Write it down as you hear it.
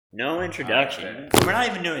No introduction. We're not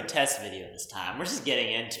even doing a test video this time. We're just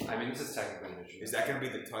getting into it. I mean, this is technically an introduction. Is that going to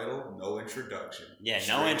be the title? No introduction. Yeah,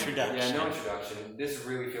 no introduction. Yeah, no introduction. This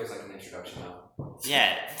really feels like an introduction now.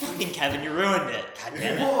 Yeah, fucking Kevin, you ruined it. God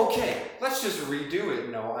damn it. Well, okay, let's just redo it.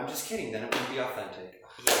 No, I'm just kidding. Then it wouldn't be authentic.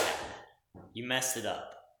 Yeah, you messed it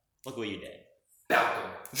up. Look what you did.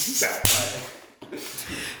 Balcom.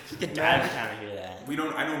 Get tired every time I hear that.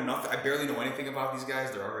 I know nothing. I barely know anything about these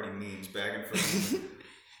guys. They're already memes back and forth.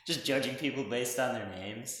 Just judging people based on their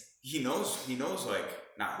names. He knows like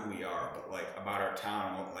not who we are, but like about our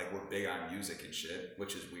town. Like we're big on music and shit,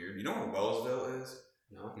 which is weird. You know what Wellsville is?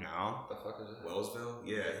 No. No. The fuck is that? Wellsville?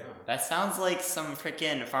 Yeah. That sounds like some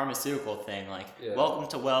freaking pharmaceutical thing. Like, welcome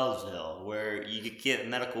to Wellsville, where you could get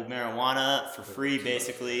medical marijuana for free,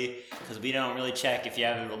 basically, because we don't really check if you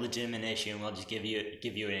have a legitimate issue, and we'll just give you it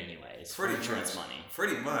anyways. Pretty insurance much. Money.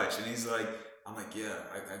 Pretty much. And he's like, I'm like, yeah,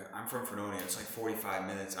 I'm from Fredonia. It's like 45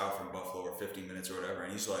 minutes out from Buffalo, or 50 minutes or whatever.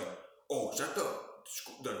 And he's like, oh, is that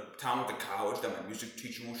the town with the college that my music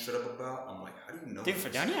teacher won't shut up about? I'm like, how do you know? Dude,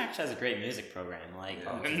 Fredonia actually has a great music program. Like,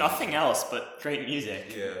 Yeah. nothing else but great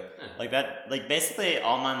music. Yeah. Like that, like basically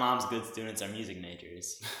all my mom's good students are music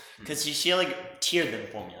majors. Cause she like tiered them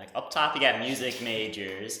for me. Like up top you got music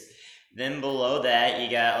majors, then below that you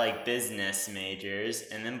got like business majors,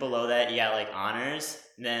 and then below that you got like honors,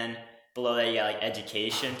 then below that you got like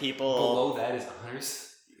education people. Below that is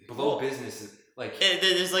honors. Below business is like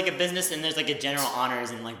there's like a business and there's like a general honors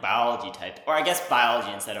and like biology type, or I guess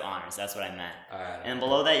biology instead of honors. That's what I meant. And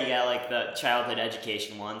below that you got like the childhood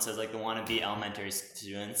education one, so it's like the wannabe elementary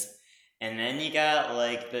students, and then you got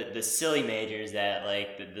like the silly majors that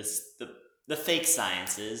like the fake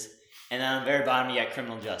sciences, and then on the very bottom you got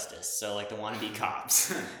criminal justice, so like the wannabe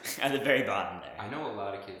cops at the very bottom there. I know a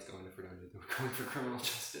lot of kids going to Fredonia who are going for criminal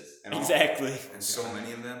justice. Exactly. And so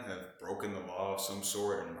many of them have broken the law of some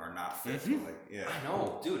sort and are not fit. Mm-hmm. Like, yeah. I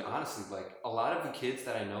know, dude. Honestly, like a lot of the kids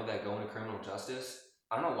that I know that go into criminal justice,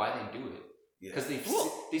 I don't know why they do it. Because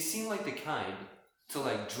they seem like the kind to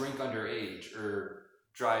like drink underage or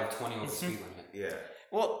drive 20 over the speed limit. Yeah.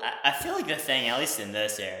 Well, I feel like the thing, at least in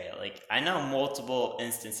this area, like I know multiple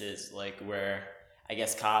instances like where I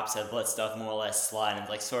guess cops have let stuff more or less slide and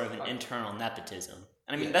like sort of an internal nepotism.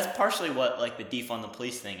 And I mean that's partially what like the defund the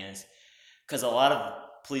police thing is, because a lot of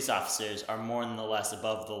police officers are more than the less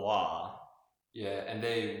above the law. Yeah, and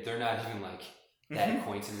they're not even like that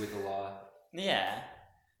acquainted with the law. Yeah,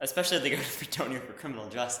 especially if they go to Fredonia for criminal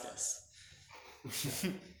justice.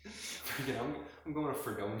 I'm going to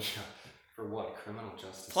Fredonia for what? Criminal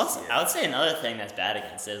justice. Plus, I would say another thing that's bad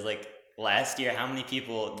against it is like last year, how many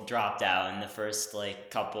people dropped out in the first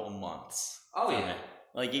like couple of months? Oh yeah.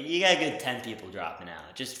 Like you got a good 10 people dropping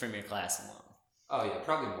out just from your class alone. Oh yeah,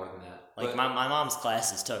 probably more than that. Like my mom's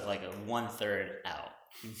classes took like a 1/3 out.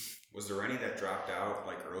 Was there any that dropped out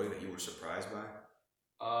like early that you were surprised by?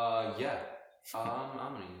 Yeah. I'm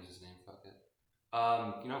gonna use his name. Fuck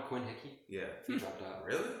it. You know Quinn Hickey? Yeah. He dropped out.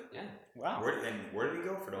 Really? Yeah. Wow. Where did he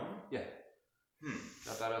go? Fredonia? Yeah.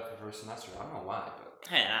 Dropped out the first semester. I don't know why, but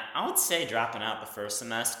Hey, I would say dropping out the first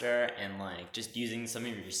semester and like just using some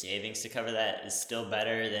of your savings to cover that is still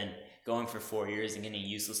better than going for 4 years and getting a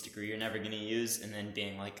useless degree you're never gonna use and then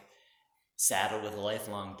being like saddled with a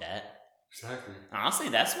lifelong debt. Exactly. Honestly,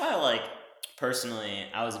 that's why like personally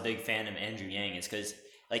I was a big fan of Andrew Yang, is because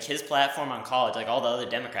like his platform on college, like all the other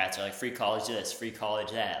Democrats are like free college this, free college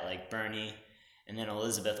that, like Bernie, and then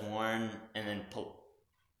Elizabeth Warren, and then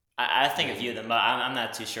I think a few of them, but I'm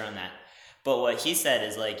not too sure on that. But what he said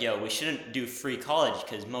is like, yo, we shouldn't do free college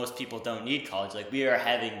because most people don't need college. Like we are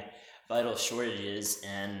having vital shortages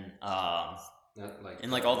and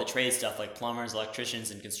like all the trade stuff, like plumbers, electricians,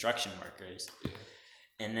 and construction workers. Yeah.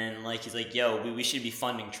 And then like he's like, yo, we should be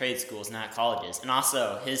funding trade schools, not colleges. And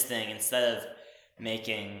also his thing, instead of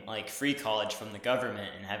making like free college from the government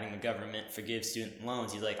and having the government forgive student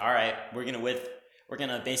loans, he's like, all right, we're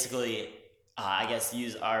gonna basically I guess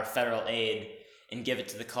use our federal aid and give it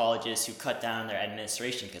to the colleges who cut down their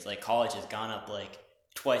administration, because like college has gone up like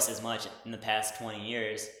twice as much in the past 20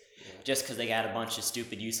 years just because they got a bunch of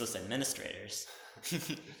stupid useless administrators. Dude,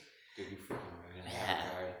 you freaking right. Yeah.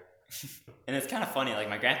 And it's kind of funny, like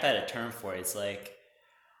my grandpa had a term for it. It's like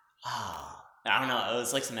I don't know, it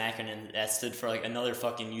was like some acronym that stood for like another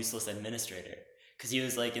fucking useless administrator, because he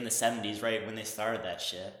was like in the 70s, right when they started that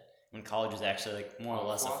shit, when college was actually like more or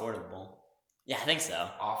less affordable. Yeah, I think so.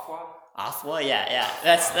 Afwa? Yeah.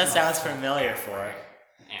 That sounds familiar for it.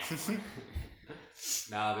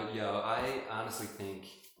 Nah, but yo, I honestly think,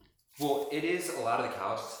 well, it is a lot of the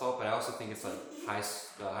college's fault, but I also think it's like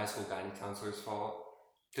the high school guidance counselor's fault.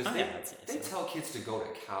 Because they tell kids to go to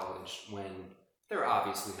college when they're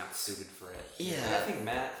obviously not suited for it. Yeah. And I think,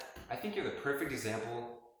 Matt, you're the perfect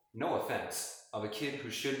example, no offense, of a kid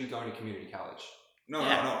who should be going to community college. No,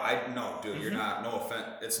 dude, you're not. No offense.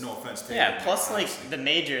 It's no offense taken. Yeah, plus like the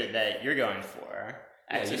major that you're going for,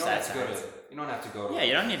 you don't have to go to. You don't have to go to. Yeah,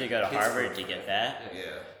 you don't need to go to Harvard to get that.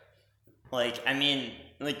 Yeah. Like, I mean,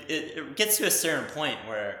 like it gets to a certain point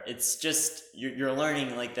where it's just you're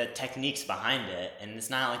learning like the techniques behind it, and it's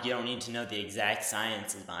not like you don't need to know the exact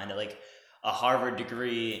sciences behind it. Like a Harvard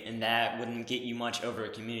degree in that wouldn't get you much over a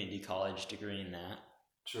community college degree in that.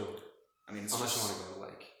 True. I mean, unless you want to go to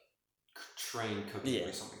like train Khabib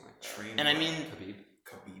or something like that. And I mean,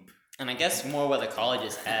 Khabib. And I guess more what the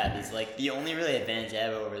colleges have is like the only really advantage they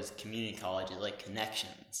have over community colleges like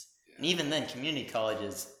connections. Yeah. And even then, community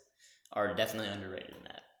colleges are definitely underrated in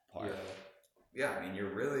that part. Yeah, I mean,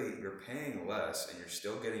 you're paying less and you're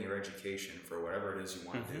still getting your education for whatever it is you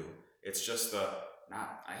want to do. It's just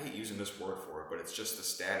I hate using this word for it, but it's just the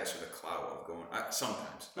status or the clout of going,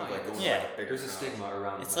 sometimes. No, like going yeah. to There's a stigma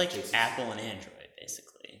around it's like Apple and Android, basically.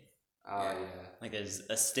 Yeah. Like there's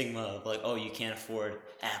a stigma of like, oh, you can't afford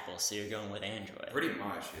Apple, so you're going with Android. Pretty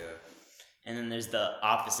much, yeah. And then there's the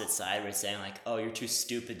opposite side where it's saying like, oh, you're too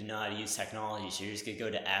stupid to know how to use technology, so you're just gonna go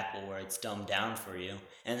to Apple where it's dumbed down for you.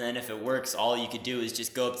 And then if it works, all you could do is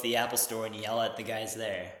just go up to the Apple store and yell at the guys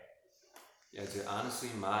there. Yeah, dude. Honestly,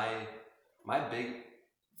 not my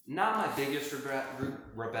biggest regret.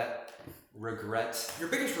 Your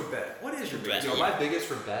biggest regret. What is your biggest? My biggest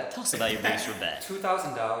regret. Tell us about your biggest regret.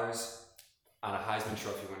 $2,000 on a Heisman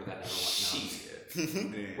Trophy winner that never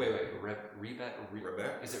won. Wait, rebet?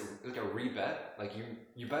 Rebet? Is it like a rebet? Like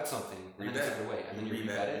you bet something and then you took it away and then you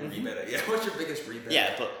rebet it? Rebet it. Yeah, what's your biggest rebet?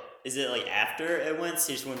 Yeah, but is it like after it went,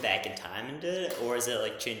 so you just went back in time and did it? Or is it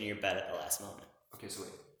like changing your bet at the last moment? Okay, so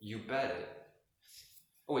wait, you bet it.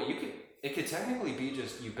 Oh wait, it could technically be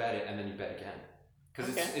just you bet it and then you bet again.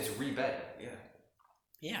 Because it's rebet. Yeah.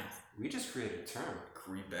 Yeah. We just created a term.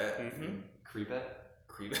 Crebet. Mm-hmm. Crebet?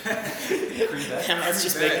 Crebet? That's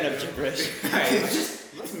just making up gibberish.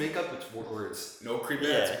 Let's make up words. No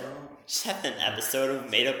crebets, bro. Just have an episode of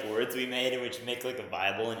made up words we made in which make like a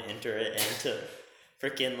Bible and enter it into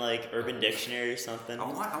freaking like Urban Dictionary or something. I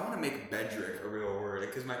want to make Bedrick a real word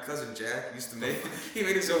because my cousin Jack used to he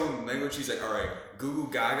made his own language. He's like, all right, Goo Goo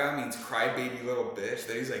Gaga means crybaby little bitch.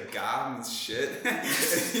 Then he's like, Ga means shit. And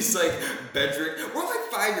he's like, Bedrick. We're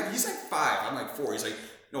like 5 years. He's like 5. I'm like 4. He's like,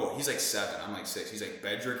 no, he's like 7. I'm like 6. He's like,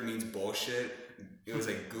 Bedrick means bullshit. It was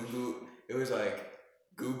like Goo Goo. It was like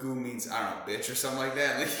Goo Goo means, I don't know, bitch or something like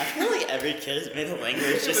that. Like, I feel like every kid has made a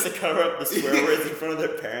language just to cover up the swear words in front of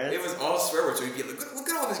their parents. It was all swear words. So he'd be like, look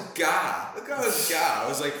at all this Ga. Look at all this Ga. I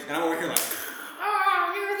was like, and I'm over here like,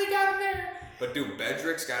 you really got him there. But dude,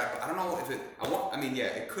 Bedrick's got, I don't know if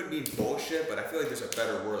it could mean bullshit, but I feel like there's a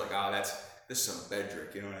better word. Like, this is some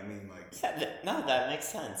Bedrick, you know what I mean? Like, yeah, that makes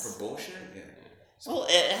sense. For bullshit? Yeah. Well,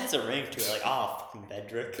 it has a ring to it, like, fucking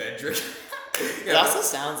Bedrick. Bedrick. It also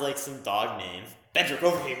sounds like some dog name. Bedrick,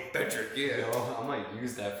 over here. Bedrick, yeah. Yo, I might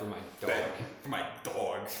use that for my dog. For my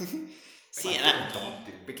dog. See,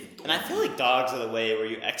 and I feel like dogs are the way where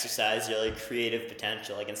you exercise your like creative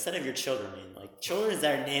potential. Like instead of your children, like children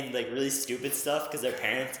that are named like really stupid stuff because their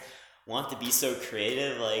parents want to be so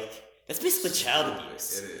creative. Like that's basically child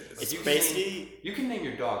abuse. It is. It's basically you can name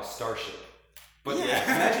your dog Starship. But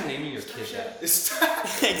imagine naming your kid that.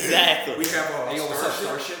 Exactly. We have a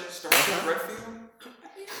Starship. Starship Redfield.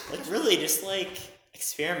 Like really, just like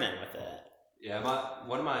experiment with it. Yeah,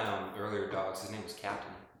 one of my earlier dogs, his name was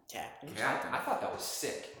Captain. Captain. I thought that was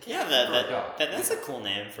sick. Yeah, that's a cool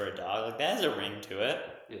name for a dog. Like that has a ring to it.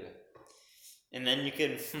 Yeah. And then you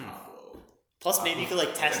could plus maybe you could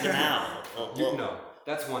like test him out. No,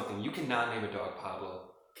 that's one thing. You cannot name a dog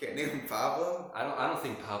Pablo. Can't name him Pablo? I don't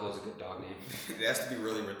think Pablo's a good dog name. It has to be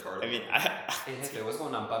really retarded. I mean, hey Hector, what's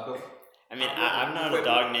going on, Pablo? I mean, I'm not a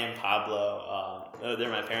dog named Pablo. They're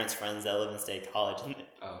my parents' friends that live in State College.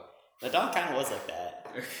 The dog kind of was like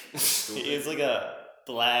that. He was like a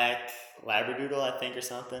black Labradoodle, I think, or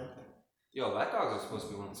something. Yo, black dogs are supposed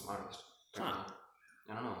to be one of the smartest. Huh.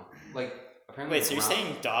 I don't know. Like, apparently. Wait, so you're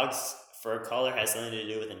saying dogs' fur color has something to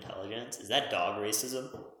do with intelligence? Is that dog racism?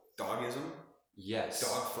 Dogism? Yes.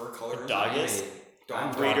 Dog fur colorism? Dogist?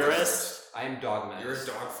 Dog breederist? I am dogmatic. You're a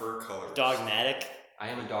dog fur colorist. Dogmatic? I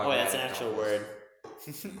am a dog. Oh, that's an actual word.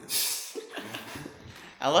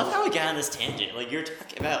 I love how we got on this tangent. Like, you're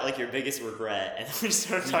talking about, like, your biggest regret, and then we just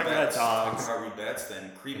started talking about dogs. Talking about rebets,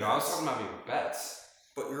 then crebets. No, I was talking about rebets.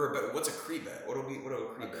 But what's a crebet? What do a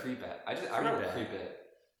crebet? A crebet. I remember crebet.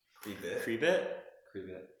 Crebet? Crebet?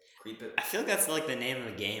 Crebet. Crebet? I feel like that's, like, the name of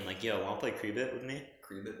the game. Like, yo, wanna play Crebet with me?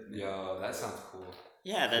 Crebet? Yo, that sounds cool.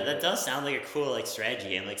 Yeah, that does sound like a cool like strategy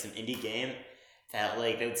game, like some indie game that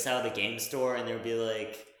like they would sell at the game store, and there would be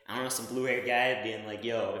like I don't know some blue haired guy being like,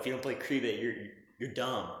 "Yo, if you don't play Creepit, you're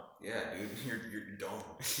dumb." Yeah, dude, you're dumb.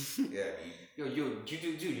 Yeah,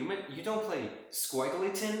 dude. You don't play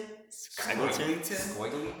Squiggleton? Squiggleton?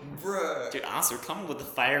 Squiggly? Bruh. Dude, honestly, we're coming with a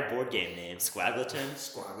fire board game name, Squiggleton.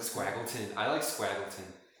 Squiggleton. I like Squiggleton.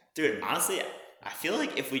 Dude, honestly, I feel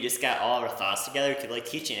like if we just got all of our thoughts together, we could like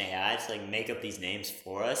teach an AI to like make up these names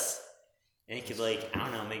for us, and it could like I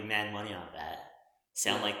don't know make mad money on that.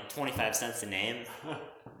 Sound like 25 cents a name.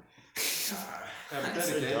 That's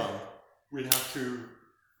so dumb. We'd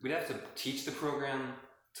have to teach the program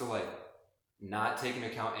to like not take into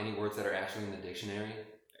account any words that are actually in the dictionary.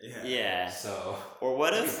 Yeah. So. Or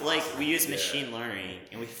what if like we use machine learning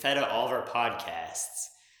and we fed it all of our podcasts,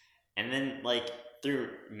 and then like through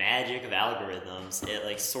magic of algorithms, it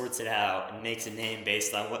like sorts it out and makes a name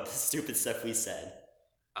based on what the stupid stuff we said.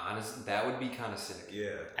 Honestly, that would be kind of sick.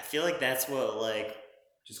 Yeah. I feel like that's what like.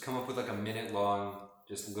 Just come up with like a minute long,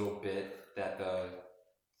 just little bit that the.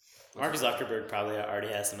 Mark Zuckerberg probably already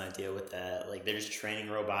has some idea with that. Like they're just training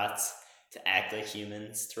robots to act like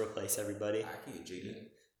humans to replace everybody. I can get jiggy.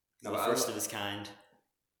 No, the first of his kind.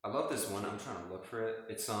 I love this one. I'm trying to look for it.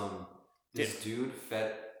 It's this dude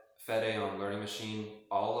fed a learning machine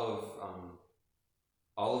all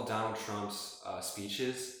of Donald Trump's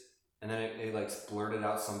speeches, and then it like blurted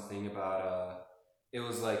out something about it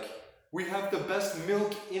was like, we have the best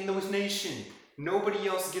milk in the nation. Nobody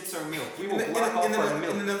else gets our milk. We will block off our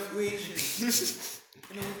milk.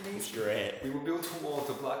 Great. We will build a wall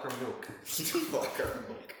to block our milk. Block our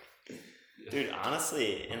milk. Dude,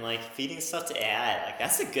 honestly, and like feeding stuff to AI, like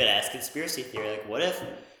that's a good ass conspiracy theory. Like, what if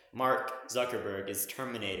Mark Zuckerberg is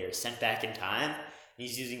Terminator sent back in time, and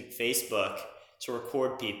he's using Facebook to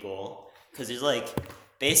record people? Because there's like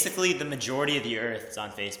basically the majority of the Earth is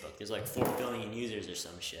on Facebook. There's like 4 billion users or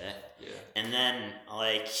some shit. Yeah. And then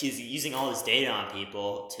like he's using all this data on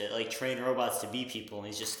people to like train robots to be people, and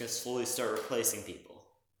he's just gonna slowly start replacing people,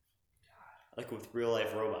 like with real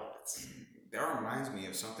life robots. That reminds me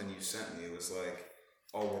of something you sent me. It was like,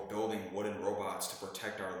 oh, we're building wooden robots to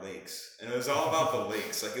protect our lakes. And it was all about the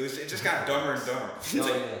lakes. Like, it just got dumber and dumber. It's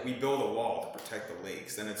we build a wall to protect the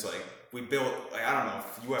lakes. Then it's like, we built, like, I don't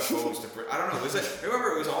know, UFOs to, I don't know. It was like, remember,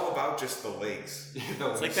 it was all about just the lakes.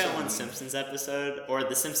 It's like that one Simpsons episode, or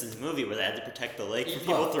the Simpsons movie, where they had to protect the lake from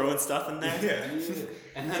people throwing stuff in there. Yeah.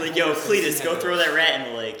 And then like, yo, Cletus, go throw that rat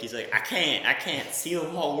in the lake. He's like, I can't. See, the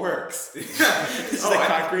wall works. It's a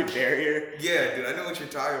concrete barrier. Yeah, dude, I know what you're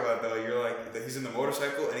talking about, though. You're like, he's in the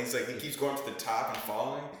motorcycle, and he's like, he keeps going to the top and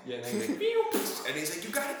falling. Yeah, and he's like, and he's like, you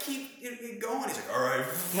gotta keep it going. He's like, all right.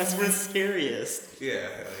 That's when it's scariest. Yeah,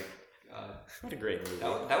 like. What a great movie.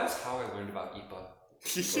 That was how I learned about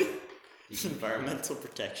EPA. Environmental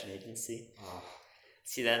Protection Agency. Oh.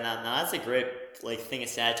 See that now that's a great like thing of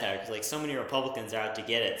satire, because like so many Republicans are out to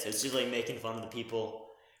get it, so it's just like making fun of the people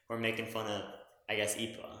who are making fun of, I guess,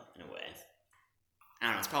 EPA in a way. I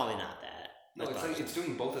don't know, it's probably not that. No, it's like it's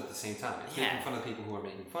doing both at the same time. It's making fun of the people who are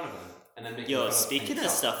making fun of them, and then making fun of speaking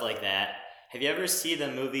of stuff like that, have you ever seen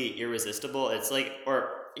the movie Irresistible? It's like,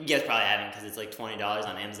 or you guys probably haven't, because it's like $20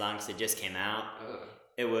 on Amazon because it just came out.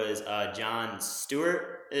 It was Jon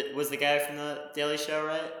Stewart. It was the guy from the Daily Show,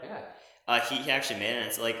 right? Yeah. He actually made it, and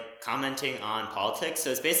it's like commenting on politics.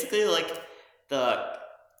 So it's basically like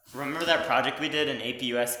remember that project we did in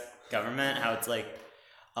APUS government? How it's like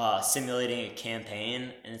simulating a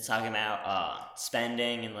campaign, and it's talking about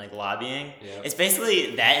spending and like lobbying. Yeah. It's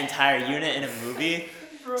basically that entire unit in a movie.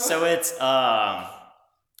 So it's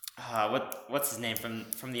what's his name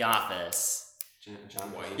from The Office?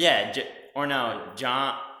 John White. Yeah,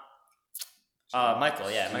 John. Michael.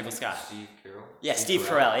 Yeah, Michael Scott. Steve Carell. Yeah, Steve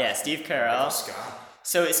Carell. Yeah, Steve Carell. Scott.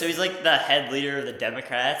 So he's like the head leader of the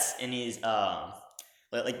Democrats, and he's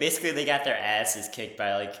like basically they got their asses kicked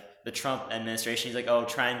by like the Trump administration. He's like,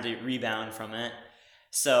 trying to rebound from it.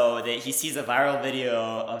 So he sees a viral video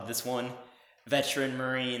of this one veteran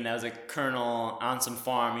Marine that was a colonel on some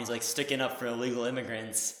farm. He's like sticking up for illegal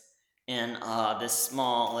immigrants in this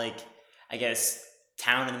small, like, I guess,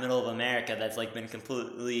 town in the middle of America that's like been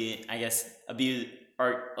completely, I guess, abused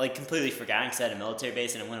or like completely forgotten because it had a military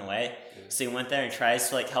base and it went away. Yeah. So he went there and tries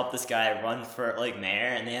to like help this guy run for like mayor,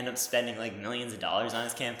 and they end up spending like millions of dollars on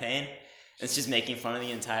his campaign. It's just making fun of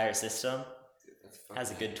the entire system. Has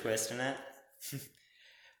a good twist in it.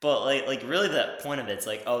 But like really the point of it's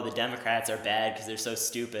like, the Democrats are bad because they're so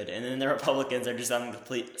stupid, and then the Republicans are just on the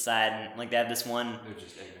complete side, and like they have this one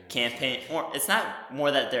campaign, or it's not more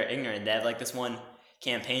that they're ignorant. They have like this one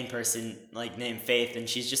campaign person like named Faith, and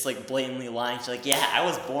she's just like blatantly lying. She's like, yeah, I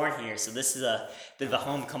was born here, so this is the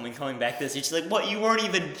homecoming coming back this year. She's like, what? You weren't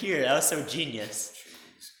even here. That was so genius.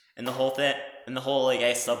 Jeez. And the whole thing, and the whole like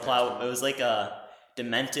subplot, it was like a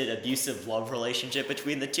demented, abusive love relationship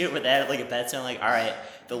between the two, but they had like a bet saying like, all right,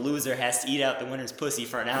 the loser has to eat out the winner's pussy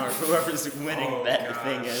for an hour for whoever's winning bet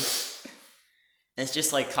thing is. And it's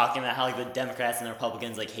just like talking about how like the Democrats and the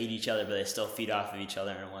Republicans like hate each other, but they still feed off of each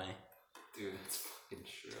other in a way. Dude, it's fucking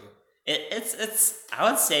true. It's I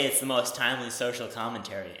would say it's the most timely social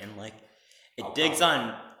commentary, and like it Oh, digs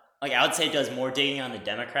probably. on, like I would say it does more digging on the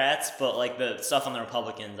Democrats, but like the stuff on the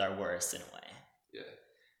Republicans are worse in a way. Yeah.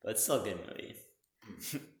 But it's still a good movie.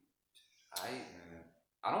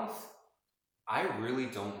 I really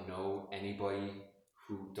don't know anybody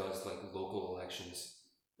who does like local elections.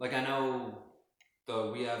 Like I know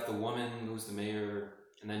we have the woman who's the mayor,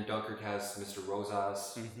 and then Dunkirk has Mr.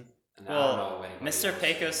 Rosas, and then I don't know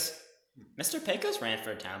anybody else. Mr. Pecos ran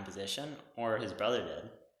for a town position, or his brother did.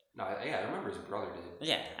 No, I remember his brother did.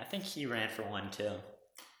 Yeah, I think he ran for one too.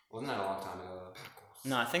 Wasn't that a long time ago though?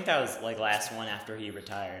 No, I think that was like last one after he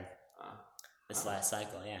retired. This Oh. last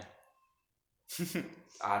cycle, yeah.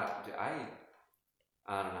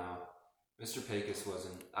 I don't know. Mr. Pecos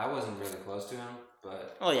I wasn't really close to him,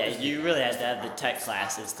 but Well, yeah, you really had to have the tech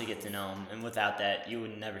classes to get to know him, and without that, you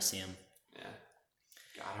would never see him. Yeah.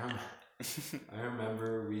 God, I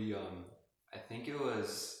remember we I think it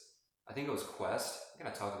was Quest. I think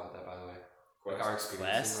I talked about that by the way. Quest? Like our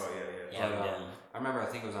experiences. Quest? Oh yeah. Yeah, But, we did. I remember I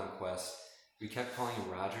think it was on Quest. We kept calling him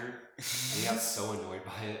Roger, and he got so annoyed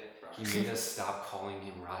by it. He made us stop calling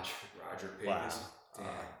him Roger. Roger Wow. Pecos. Damn.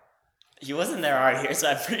 He wasn't there out here, so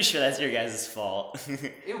I'm pretty sure that's your guys' fault.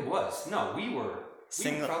 It was. No, we were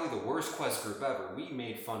Single- probably the worst Quest group ever. We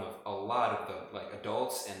made fun of a lot of the like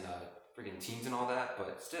adults and the freaking teens and all that,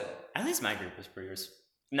 but still. At least my group was pretty.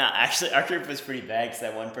 No, actually, our group was pretty bad because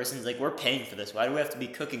that one person's like, "We're paying for this. Why do we have to be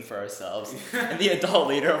cooking for ourselves?" And the adult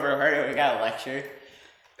leader overheard it. We got a lecture.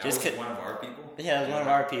 That Just was one of our people. Yeah, it was one of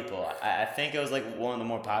our people. I think it was like one of the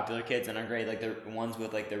more popular kids in our grade, like the ones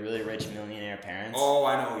with like the really rich millionaire parents. Oh,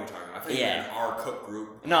 I know what you're talking about. I think Yeah. our cook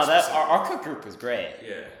group. No, that our cook group was great.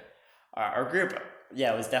 Yeah. Our group,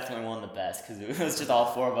 yeah, was definitely one of the best because it was just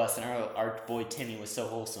all four of us, and our boy Timmy was so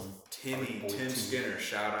wholesome. Tim Skinner,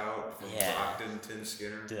 shout out from Yeah. Brockton, Tim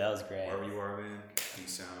Skinner. Dude, that was great. Wherever you are, man.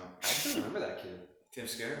 Peace out. I actually remember that kid. Tim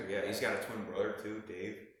Skinner? Yeah, he's got a twin brother too,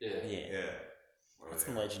 Dave. Yeah. Yeah, Yeah. that's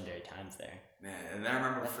some legendary times there. Man, and then I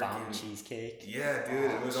remember That bomb freaking cheesecake. Yeah,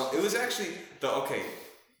 dude, it was actually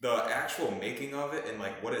the actual making of it and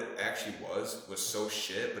like what it actually was so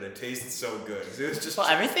shit, but it tasted so good. It was just Well,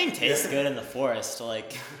 everything tastes good in the forest.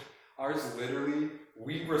 Like, Ours literally,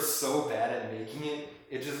 we were so bad at making it.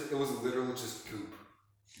 It was literally just goop.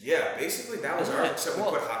 yeah, basically that was our. Yeah, Except we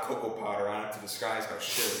well- put hot cocoa powder on it to disguise how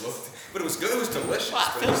shit it looked, but it was good. It was delicious. well, I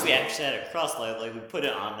but feel it like was- we actually had a crust. Like we put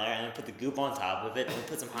it on there, and then put the goop on top of it, and we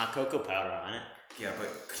put some hot cocoa powder on it. Yeah, but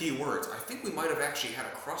key words. I think we might have actually had a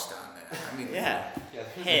crust on that. I mean, Yeah. Yeah.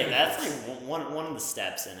 Hey, that's like one of the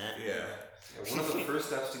steps in it. Yeah. Yeah, one of the first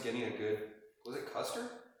steps to getting a good was it custard?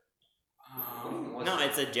 What even was No, it?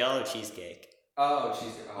 it's a Jello cheesecake. Oh,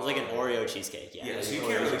 cheese. It was like an Oreo cheesecake. Yeah. Yeah, so you Yeah,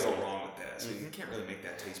 can't really yeah. go wrong with that. So you can't really make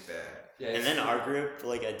that taste bad. Yeah, And then our group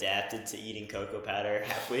like adapted to eating cocoa powder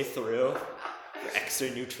halfway through for extra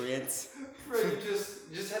nutrients. Bro, you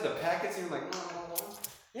just had the packets and you're like, no.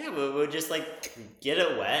 Yeah, we would just like get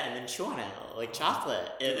it wet and then chew on it like chocolate.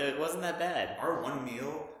 It wasn't that bad. Our one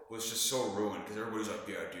meal was just so ruined because everybody's like,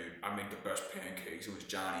 yeah, dude, I make the best pancakes. It was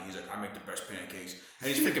Johnny. He's like, I make the best pancakes. And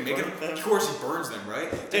he's freaking making them. Burn them? Of course, he burns them,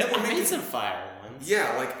 right? And Dude, then we're I made making some fire ones.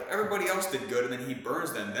 Yeah, like everybody else did good, and then he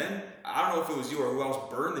burns them. Then I don't know if it was you or who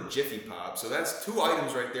else burned the Jiffy Pop. So that's two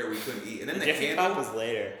items right there we couldn't eat. And then The the Jiffy handle Pop was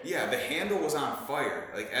later. Yeah, the handle was on fire.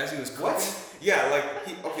 Like as he was cooking. What? Yeah, like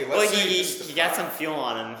let's Well, say he this is the got fire. some fuel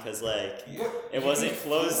on him because like What? it wasn't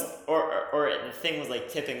closed or the thing was like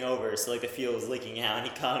tipping over, so like the fuel was leaking out, and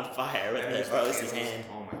he caught on fire with And it, the or at least his candles- hand.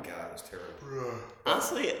 Oh my god, it was terrible.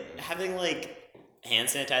 Honestly, having like hand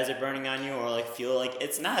sanitizer burning on you or like feel like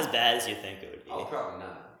it's not as bad as you think it would be. Oh, probably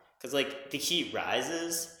not. Because like the heat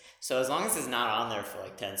rises, so as long as it's not on there for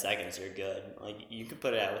like 10 seconds, you're good. Like you could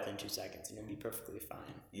put it out within 2 seconds and you'll be perfectly fine.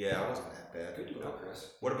 Yeah, it wasn't that bad. Good to know,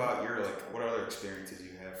 Chris. What about your what other experiences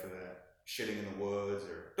you have for that? Shitting in the woods,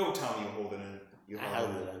 or don't tell me you hold it in. You I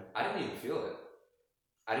held it in. I didn't even feel it.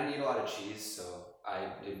 I didn't eat a lot of cheese, so I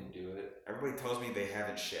didn't do it. Everybody tells me they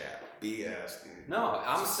haven't shat. BS, dude. No,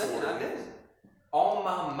 I'm It's saying I horrible. didn't. Oh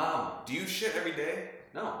my mama. Do you shit every day?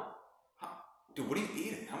 No. Dude, what are you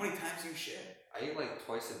eating? How many times do you shit? I eat like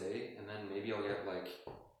twice a day, and then maybe I'll get like,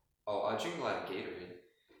 I'll drink a lot of Gatorade.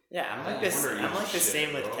 Yeah, I'm I like this. wonder you I'm like the shit,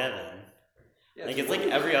 same with bro. Kevin. Yeah, Like, dude, it's what like do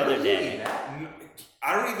you- every what other do you day. eat, Matt?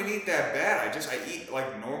 I don't even eat that bad. I eat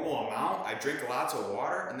like normal amount. I drink lots of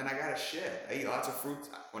water, and then I gotta shit. I eat lots of fruits.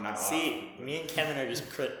 Well, not a lot. See, me and Kevin are just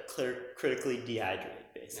critically dehydrated,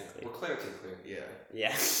 Yeah, basically. we're clear to clear. Yeah, Yeah.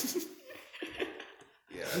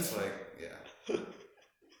 yeah. It's like yeah.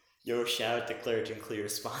 Yo, shout out to Claritin Clear,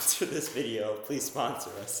 sponsor this video. Please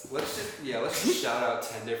sponsor us. Let's just shout out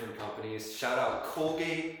 10 different companies. Shout out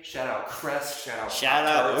Colgate. Shout out Crest. Shout out Shout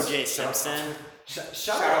out Pop-Tarts, OJ shout out Simpson.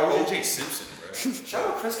 Shout out OJ Simpson, bro. Shout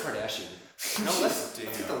out Chris Kardashian. No, let's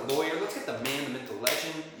get the lawyer. Let's get the man, the myth, the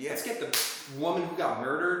legend. Yeah. Let's get the woman who got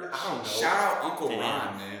murdered. I don't know. Shout out Uncle Damn.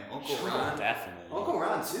 Ron, man. Uncle Sure. Ron. Definitely. Uncle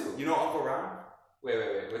Ron too. You know Uncle Ron? Wait.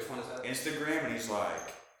 Which one is that? Instagram, and he's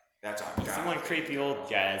like, that's our guy. Some like creepy old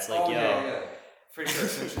guy. It's like, oh, yo, yeah. Pretty sure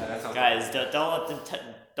Simpson. Yeah, that sounds guys, right.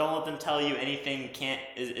 don't let them tell you anything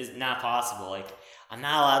is not possible. Like, I'm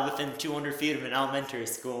not allowed within 200 feet of an elementary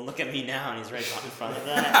school, and look at me now, and he's right in front of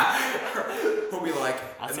that. He'll be like,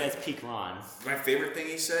 I'll say that's peak Ron. my favorite thing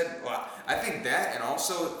he said, well, I think that, and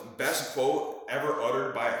also best quote ever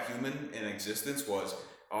uttered by a human in existence was,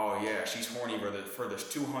 "Oh yeah, she's horny for this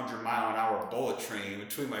 200-mile-an-hour bullet train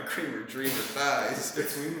between my creamer dreamer thighs."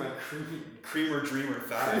 Between my Creamer dreamer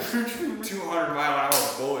thighs.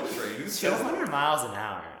 200-mile-an-hour bullet train. Who says that? 200 miles an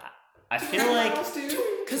hour. I feel like,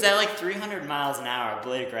 because at like 300 miles an hour, a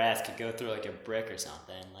blade of grass could go through like a brick or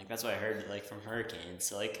something. Like, that's what I heard, like, from hurricanes.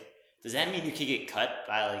 So, like, does that mean you could get cut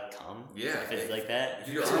by, like, cum? Yeah. If it's like that?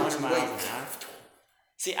 If your 200 arms miles weight. an hour?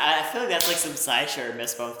 See, I feel like that's like some sideshow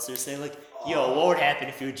mythbusters saying, like, yo, what would happen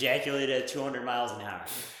if you ejaculated at 200 miles an hour?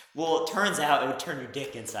 Well, it turns out it would turn your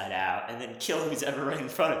dick inside out and then kill who's ever right in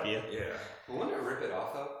front of you. Yeah. But wouldn't it rip it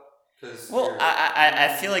off though? Well,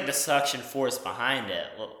 I feel like the suction force behind it,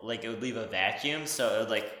 like, it would leave a vacuum, so it would,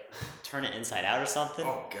 like, turn it inside out or something.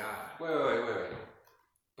 Oh god. Wait.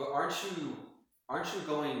 But aren't you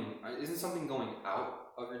going? Isn't something going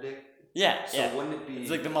out of your dick? Yeah, So yeah. wouldn't it be? It's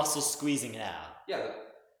like the muscles squeezing it out. Yeah.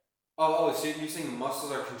 So you're saying the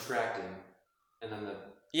muscles are contracting, and then the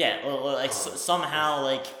Yeah, like somehow,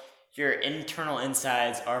 like, your internal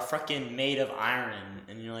insides are freaking made of iron,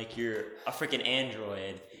 and you're a freaking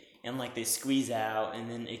android, and like they squeeze out, and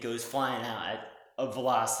then it goes flying out at a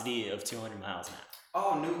velocity of 200 miles an hour.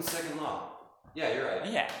 oh, Newton's second law. Yeah, you're right.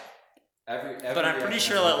 Yeah, Every but I'm pretty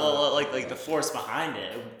reaction sure has a law. like the force behind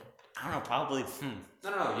it. I don't know, probably.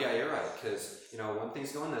 No. Yeah, you're right. Because one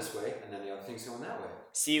thing's going this way, and then the other thing's going that way.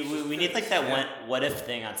 See, we need like that what if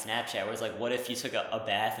thing on Snapchat, where it's like, what if you took a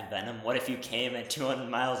bath in venom? What if you came at 200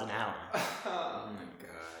 miles an hour? Oh my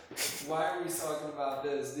god. Why are we talking about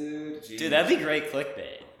this, dude? Jeez. Dude, that'd be great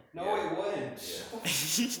clickbait. No, Yeah. it wouldn't.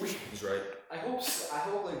 Yeah. Wait, He's right. I hope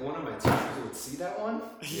like one of my teachers would see that one.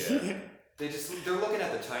 Yeah. They're looking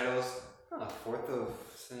at the titles. 4th of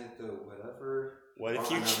Senate, whatever. What if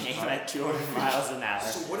you Oh, no. came at 200 miles an hour?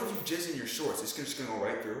 So what if you jizz in your shorts? It's just gonna go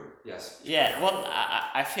right through? Yes. Yeah, well,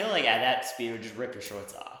 I feel like at that speed, it would just rip your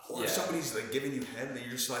shorts off. Or Yeah. if somebody's like giving you head and then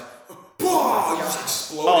you're just like, BOOM! You just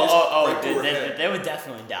explode Oh, right through her dude, head. they would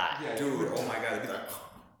definitely die. Yeah, Dude, oh my god, it'd be like,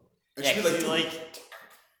 and Yeah, she'd be cause like, you dude, like,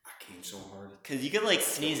 I came so hard. cause you could like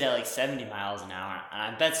sneeze at like 70 miles an hour, and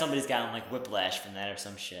I bet somebody's gotten like whiplash from that or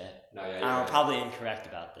some shit. No, yeah. I'm probably incorrect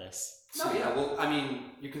about this. No, yeah. Well, I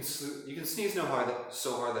mean, you can sneeze so hard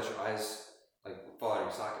that your eyes like fall out of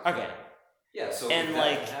your socket. Okay, Yeah. So and that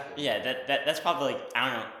like, can happen. yeah, that's probably like, I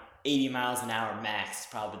don't know, 80 miles an hour max is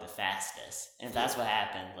probably the fastest. And if that's what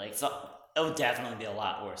happened, like, so it would definitely be a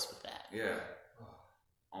lot worse with that. Yeah.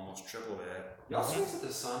 Almost triple that. Y'all sneeze at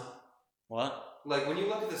the sun? What? Like when you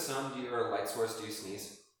look at the sun, or a light source, do you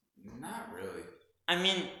sneeze? Not really. I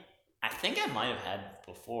mean, I think I might have had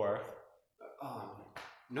before.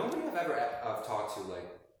 Nobody I've ever talked to like.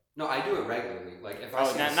 No, I do it regularly. Like if I Oh,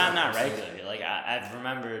 see the sun, not I'm sneezing. regularly. Like I've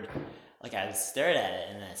remembered, like I stared at it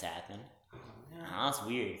and that's happened. Oh, that's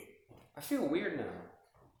weird. I feel weird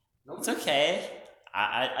now. It's Nobody- okay.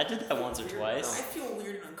 I did that once or I twice. feel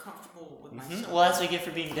weird and uncomfortable with myself. Well, that's what you get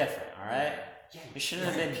for being different. All right. Yeah, It shouldn't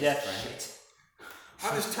have been different. Shit.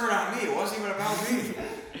 How this turn on me? It wasn't even about me.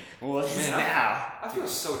 Well, it's Man, now. I feel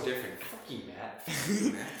so different. Fuck you, Matt.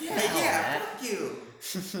 Yeah, Hell, yeah, man. fuck you.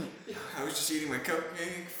 I was just eating my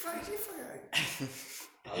cupcake. Fuck you, fuck you.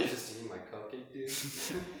 I was just eating my cupcake, dude.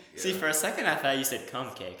 See, for a second I thought you said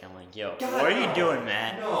cum cake. I'm like, yo, God, what are you no. doing,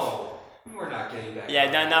 man? No, we're not getting back. Yeah,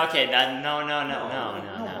 on no, that. okay, no,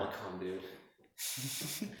 No more cum, dude.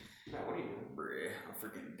 Matt, what are you doing? Bruh, I'm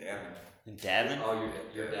freaking dabbing Dabbing? Oh,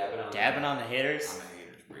 you're dabbing on. Dabbing on the haters? on the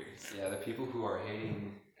haters, bruh. Yeah, the people who are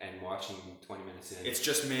hating and watching 20 minutes in. It's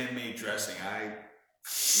just man-made dressing.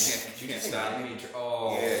 You can't stop me.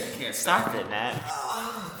 Oh, Yeah, you can't Stop it, Matt.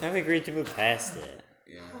 I've agreed to move past it.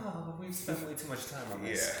 Yeah. Oh, we've spent way too much time on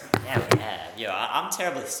this. Yeah. Yeah, we have. Yo, I'm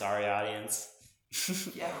terribly sorry, audience.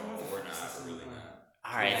 Yeah, No, we're not. We're really not.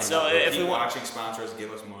 All right, Yeah, so no, if Keep we want, watching, sponsors,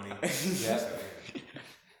 give us money. Yeah.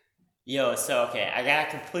 yo, so okay, I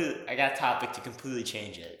got a topic to completely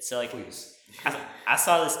change it. So like, Please. I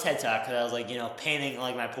saw this TED talk because I was like, painting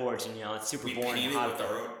like my porch, and it's super We boring. painted hot. with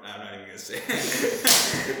our own. No, I'm not even gonna say.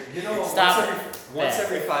 It. Stop Once it.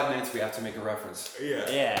 every 5 minutes, we have to make a reference. Yeah.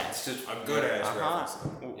 Yeah. It's just A good ass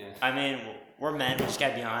reference. Yeah. I mean, we're men. We just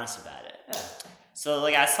gotta be honest about it. Yeah. So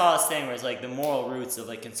like, I saw this thing where it's like the moral roots of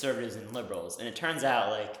like conservatives and liberals, and it turns out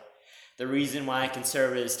like the reason why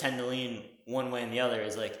conservatives tend to lean one way and the other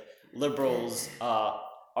is like liberals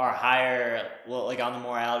are higher, well, like on the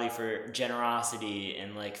morality for generosity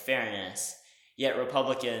and like fairness. Yet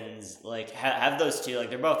Republicans like have those two, like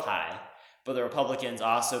they're both high, but the Republicans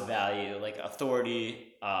also value like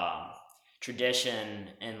authority, tradition,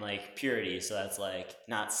 and like purity. So that's like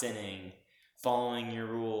not sinning, following your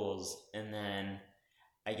rules, and then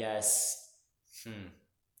I guess,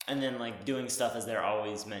 and then like doing stuff as they're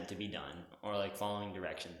always meant to be done, or like following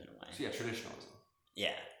directions in a way. So yeah, traditionalism.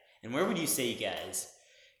 Yeah. And where would you say you guys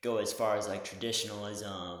go as far as like traditionalism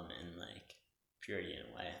and like purity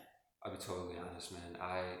in a way? I'll be totally honest, man.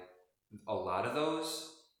 A lot of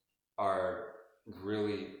those are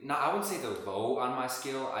really not. I wouldn't say they're low on my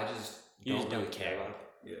scale. I just You don't just really don't care care. about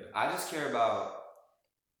it. Yeah. I just care about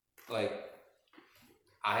like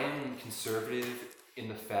I am conservative in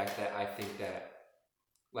the fact that I think that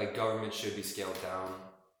like government should be scaled down,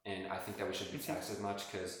 and I think that we shouldn't be taxed as much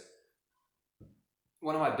because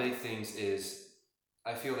one of my big things is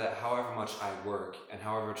I feel that however much I work and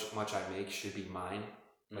however much I make should be mine.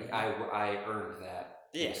 Like I earned that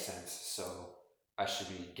in Yeah. a sense, so I should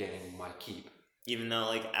be getting my keep. Even though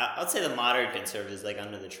like I'd say the moderate conservatives like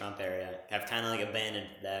under the Trump era have kind of like abandoned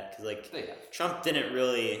that because like They have. Trump didn't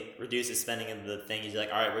really reduce his spending of the thing. He's like,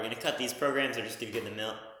 all right, we're gonna cut these programs. We're just gonna give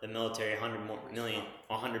the military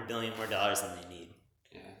 $100 billion more dollars than they need.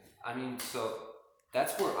 Yeah, I mean, so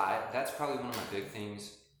that's probably one of my big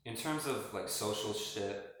things in terms of like social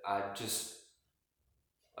shit. I just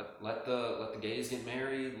let the gays get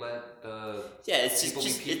married. Let the Yeah, it's people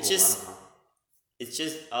just be people. it's I don't know. it's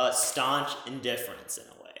just staunch indifference in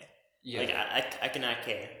a way. Yeah, Like I cannot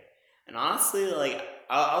care, and honestly, like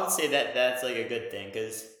I would say that that's like a good thing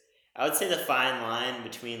because I would say the fine line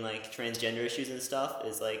between like transgender issues and stuff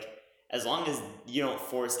is like as long as you don't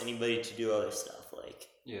force anybody to do other stuff.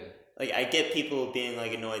 yeah, Like I get people being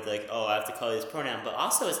like annoyed, like I have to call you this pronoun, but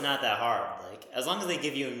also it's not that hard. Like as long as they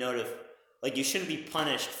give you a note of, like you shouldn't be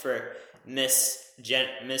punished for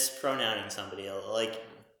mispronouncing somebody. Like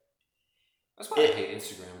that's why I hate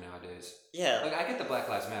Instagram nowadays. yeah, Like I get the Black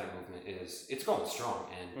Lives Matter movement it's going strong,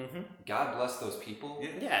 and God bless those people.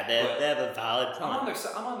 yeah, they have a valid I'm on point.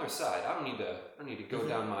 their side. I don't need to go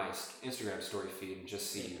down my Instagram story feed and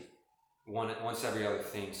just see once every other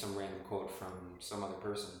thing some random quote from some other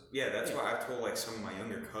person. Yeah, that's why I've told like some of my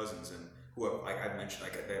younger cousins and who have, like I've mentioned,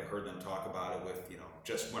 like I've heard them talk about it with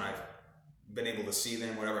just when I've been able to see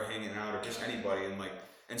them, whatever, hanging out or just anybody,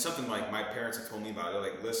 and something like my parents have told me about it. They're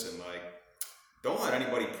like, listen, like don't let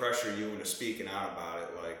anybody pressure you into speaking out about it.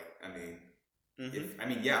 Like I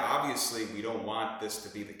mean, yeah, obviously we don't want this to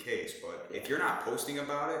be the case, but if you're not posting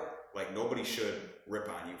about it, like nobody should rip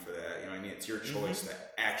on you for that. You know what I mean? It's your choice to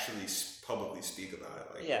actually publicly speak about it.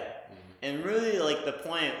 Like, Yeah, and really like the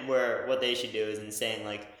point where what they should do is in saying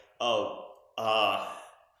like, well,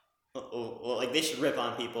 like they should rip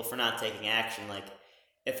on people for not taking action. Like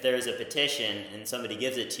if there's a petition and somebody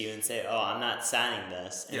gives it to you and say, I'm not signing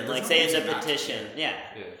this, and Yeah, like there's say no it's a reason not to, petition,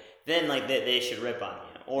 then like they should rip on you.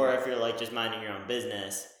 Or if you're like just minding your own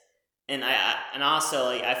business, and and also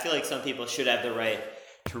like I feel like some people should have the right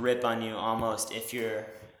to rip on you almost if you're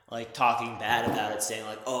like talking bad about it, saying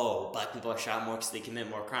like, black people are shot more because they commit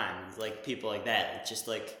more crimes, like people like that. It's just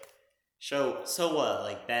like so what?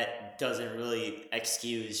 Like that doesn't really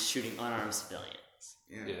excuse shooting unarmed civilians.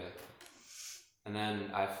 Yeah. And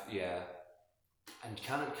then and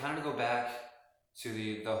kind of go back to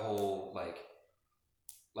the whole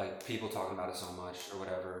like people talking about it so much or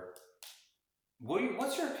whatever.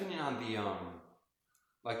 What's your opinion on the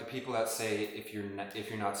like the people that say if you're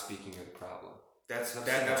not speaking, you're the problem? That's what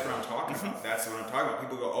I'm talking about. That's what I'm talking about.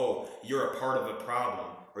 People go, you're a part of the problem,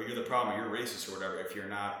 or you're the problem, or you're racist, or whatever. If you're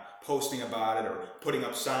not posting about it, or putting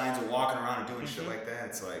up signs, and walking around and doing shit like that,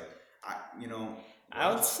 it's like,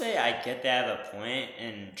 I would say I get to have a point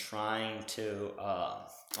in trying to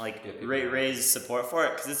raise support for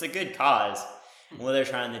it because it's a good cause. What they're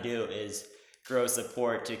trying to do is grow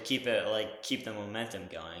support to keep the momentum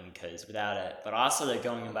going, because without it, but also they're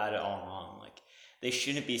going about it all wrong. Like, they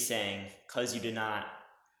shouldn't be saying, because you did not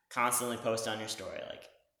constantly post on your story. Like,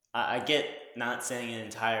 I get not saying an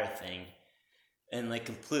entire thing and like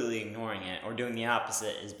completely ignoring it or doing the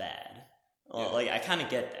opposite is bad. Well, like, I kind of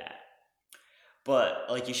get that. But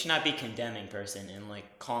like, you should not be condemning person and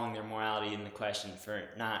like calling their morality into question for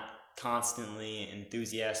not constantly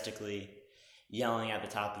enthusiastically yelling at the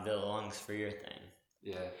top of their lungs for your thing.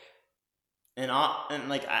 Yeah. And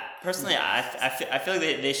like, I personally, I feel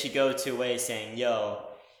like they should go to a way saying, yo,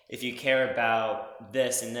 if you care about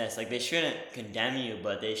this and this, like, they shouldn't condemn you,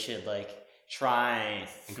 but they should like try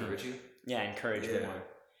Encourage you. Yeah, encourage more.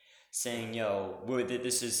 Saying, yo,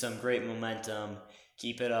 this is some great momentum.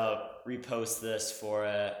 Keep it up. Repost this for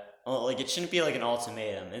it. Like, it shouldn't be like an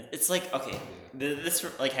ultimatum. It's like, okay, this,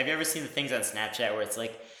 like, have you ever seen the things on Snapchat where it's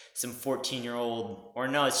like some 14-year-old, or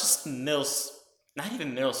no, it's just not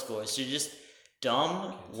even middle schoolers. They're just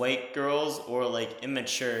dumb white girls or like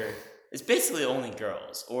immature. It's basically only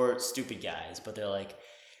girls or stupid guys, but they're like,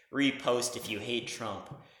 repost if you hate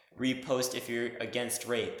Trump. Repost if you're against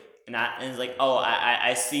rape. And it's like, oh,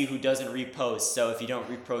 I see who doesn't repost, so if you don't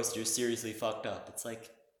repost, you're seriously fucked up. It's like,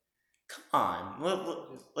 come on.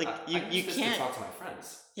 Like, you can't talk to my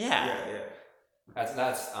friends. Yeah.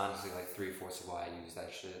 That's honestly like 3/4 of why I use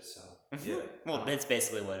that shit. So Yeah. Well, that's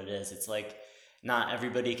basically what it is. It's like, not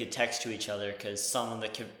everybody could text to each other because some of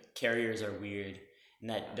the carriers are weird, and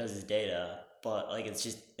that does his data. But like, it's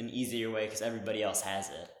just an easier way because everybody else has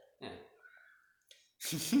it.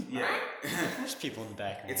 Yeah. There's people in the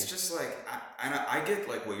background. It's just like, I get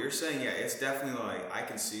like what you're saying. Yeah, it's definitely like, I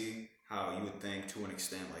can see how you would think to an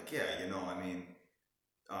extent, like, yeah, you know, I mean,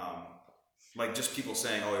 like, just people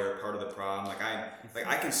saying, oh, you're a part of the problem. Like,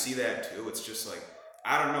 I can see that too. It's just like,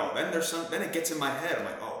 I don't know. Then it gets in my head. I'm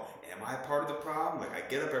like, oh, am I a part of the problem? Like, I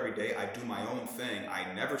get up every day, I do my own thing.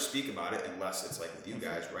 I never speak about it unless it's like with you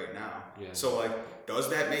guys right now. Yeah. So like, does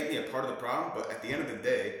that make me a part of the problem? But at the end of the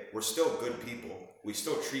day, we're still good people. We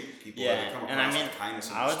still treat people that we come across with kindness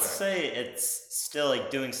and I would respect. say it's still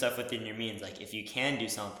like doing stuff within your means. Like, if you can do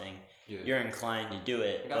something, you're inclined to do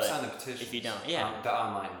it. You gotta sign the petitions. If you don't, the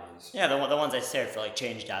online ones. Yeah, the ones I shared for like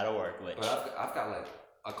change.org, which. But I've got like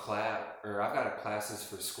a class, or I've got classes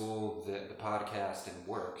for school, the podcast, and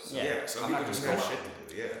work. So some people just got shit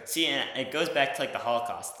to do. Yeah. See, and it goes back to like the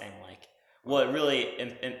Holocaust thing. Like, what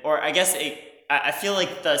really, or I guess I feel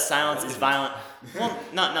like the silence is violent. Well,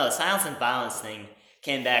 no, the silence and violence thing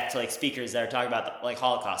came back to like speakers that are talking about like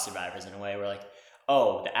Holocaust survivors in a way where like,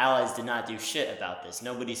 oh, the Allies did not do shit about this.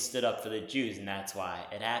 Nobody stood up for the Jews, and that's why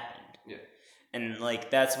it happened. Yeah. And like,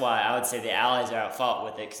 that's why I would say the Allies are at fault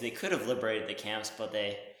with it, because they could have liberated the camps, but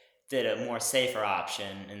they did a more safer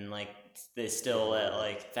option, and like, they still let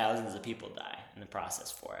like thousands of people die in the process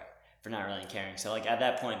for it, for not really caring. So like, at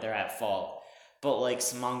that point, they're at fault. But like,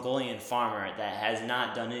 some Mongolian farmer that has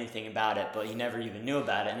not done anything about it, but he never even knew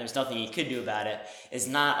about it, and there's nothing he could do about it, is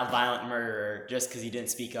not a violent murderer just because he didn't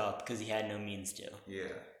speak up because he had no means to. Yeah.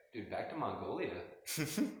 Dude, back to Mongolia.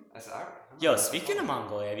 Yo, speaking of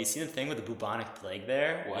Mongolia, have you seen the thing with the bubonic plague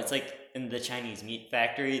there? What? It's like in the Chinese meat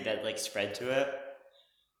factory that like spread to it.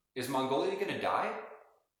 Is Mongolia gonna die?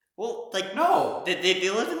 Well, like, no. They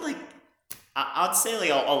live in like, I'd say like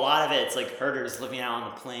a lot of it's like herders living out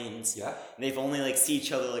on the plains. Yeah. They've only like see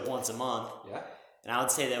each other like once a month. Yeah. And I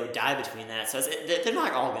would say they would die between that. So they're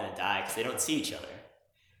not all gonna die because they don't see each other.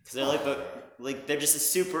 Because they're like they're just a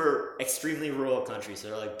super extremely rural country, so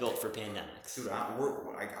they're like built for pandemics. Dude, I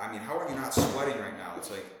mean, how are you not sweating right now?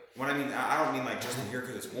 It's like, when I mean, I don't mean like just in here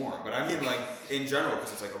because it's warm, but I mean like in general,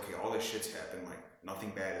 because it's like, okay, all this shit's happened. Like,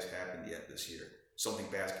 nothing bad has happened yet this year. Something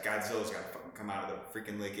bad. Godzilla's got to fucking come out of the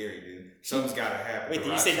freaking Lake Erie, dude. Something's got to happen. Wait,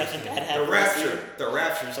 did you say nothing bad happened? The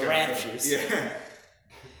Raptures. Yeah.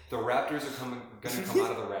 The Raptors are gonna come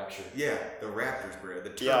out of the Rapture. Yeah, the Raptors, bro. The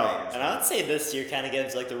Terminators. Yeah, and I would say this year kind of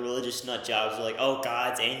gives like the religious nut jobs. Like, oh,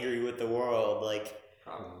 God's angry with the world. Like,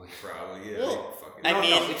 probably, yeah. Well,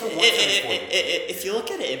 if you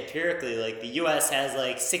look at it empirically, like the U.S. has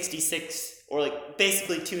like 66, or like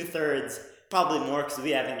basically 2/3, probably more because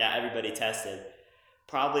we haven't got everybody tested.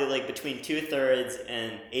 Probably like between 2/3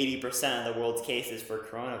 and 80% of the world's cases for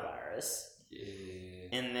coronavirus. Yeah.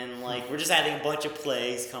 And then, like, we're just having a bunch of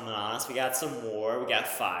plagues coming on us. We got some war, we got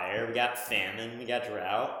fire, we got famine, we got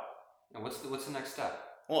drought. And what's the next step?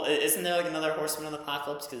 Well, isn't there, like, another horseman of the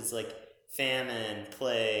apocalypse? Because it's, like, famine,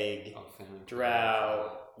 plague,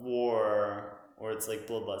 drought, war, or it's, like,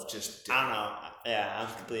 bloodlust. Just, I don't know. Yeah,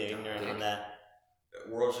 I'm completely ignorant on that.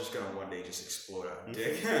 The world's just going to one day just explode out of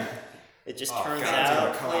dick. It just turns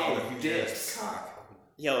out... come out with a huge ass cock.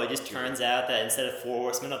 Yo, it just turns out that instead of 4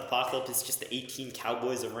 Horsemen of the Apocalypse, it's just the 18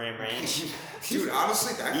 Cowboys of Ram Ranch. Dude,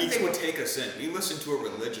 honestly, I think they would take us in. We listen to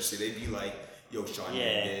it religiously. They'd be like, yo, Shawn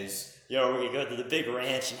Mendes. Yo, we're gonna go to the big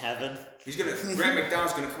ranch in heaven. Grant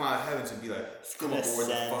McDonald's gonna come out of heavens and be like, come aboard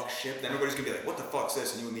the fuck ship. Then everybody's gonna be like, what the fuck's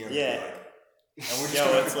this? And you and me are gonna be like, and we're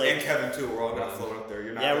just gonna, and Kevin too, we're all gonna float up there.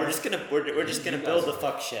 You're not. Yeah, we're just gonna build the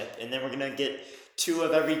fuck ship, and then we're gonna get 2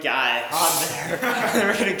 of every guy on there, and then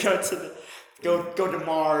we're gonna go to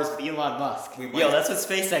Mars with Elon Musk. Yo, that's what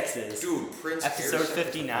SpaceX is. Dude, Prince Episode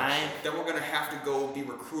 59. Then we're gonna have to go be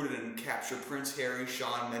recruited and capture Prince Harry,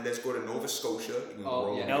 Shawn Mendes, go to Nova Scotia.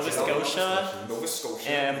 Nova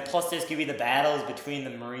Scotia. And plus there's gonna be the battles between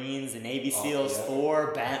the Marines, the Navy SEALs,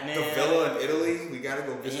 Thor, Batman. The villa in Italy. We gotta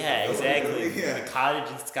go visit the villa in Italy. Yeah. The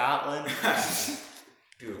cottage in Scotland.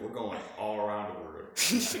 Dude, we're going all around the world.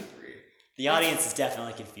 The audience is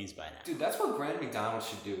definitely confused by now. Dude, that's what Grant McDonald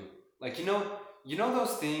should do. Like, you know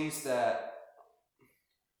those things that.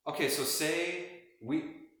 Okay, so say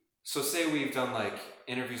we've done like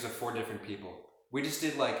interviews of 4 different people. We just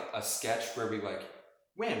did like a sketch where we like,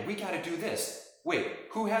 man, we gotta do this. Wait,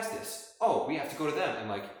 who has this? Oh, we have to go to them, and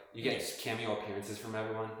like you get cameo appearances from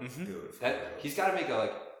everyone. Mm-hmm. Dude, he's got to make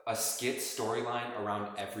a skit storyline around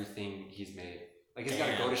everything he's made. Like he's got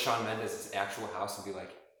to go to Shawn Mendes' actual house and be like,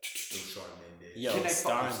 Shawn Mendes. Yo, can I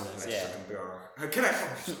stars fuck this, Can I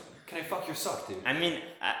fuck Can I fuck your suck, dude? I mean,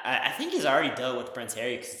 I think he's already dealt with Prince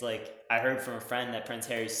Harry because, like, I heard from a friend that Prince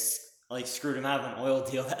Harry, like, screwed him out of an oil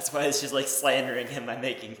deal. That's why it's just, like, slandering him by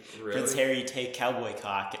making Prince Harry take cowboy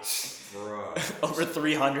cock over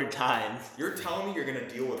 300 times. You're telling me you're going to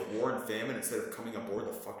deal with war and famine instead of coming aboard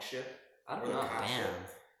the fuck ship? I don't know. Damn.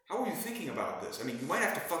 How are you thinking about this? I mean, you might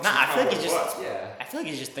have to fuck some cowboy butts. I feel like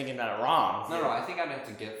he's just thinking about it wrong. No, I think I'd have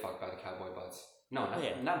to get fucked by the cowboy butts. No,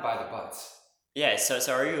 not by the butts. Yeah, so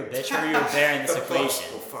are you a bitch or are you a bear in this equation?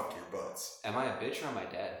 Well, fuck your butts. Am I a bitch or am I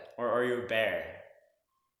dead? Or are you a bear?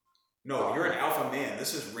 No, you're an alpha man.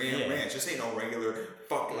 This is Ram Ranch. This ain't no regular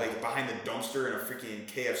like behind the dumpster in a freaking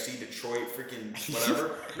KFC Detroit freaking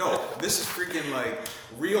whatever. No, this is freaking like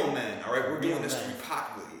real men. All right, we're doing this to be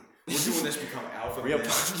populated. We're doing this to become alpha real men.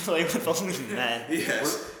 Populate with only men.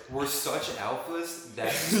 Yes. We're such alphas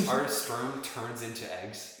that our sperm turns into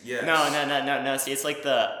eggs. Yes. No. See, it's like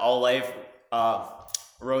the all life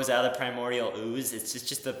rose out of the primordial ooze. It's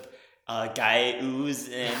just the guy ooze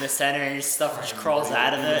in the center and stuff just crawls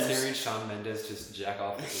out of it. Hearing Shawn Mendes just jack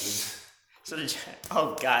off the ooze.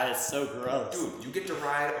 Oh god, it's so gross. Dude, you get to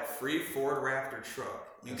ride a free Ford Raptor truck.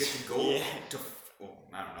 You get to go to,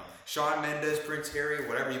 I don't know, Shawn Mendes, Prince Harry,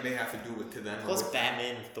 whatever you may have to do with to them. Plus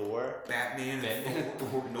Batman and Thor. Batman and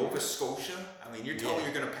Thor. Nova Scotia. I mean, you're telling me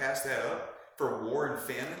you're going to pass that up for war and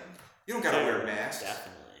famine? You don't got to wear masks.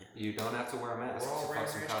 Definitely. You don't have to wear a mask. We're all to fuck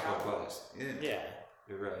some cowboy butts. Yeah.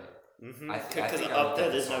 You're right. Mm-hmm. Because up there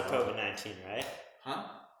there's no COVID-19, right? Huh?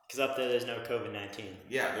 Because up there there's no COVID-19.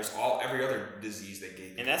 Yeah, there's every other disease they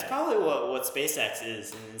gave. And that's probably what SpaceX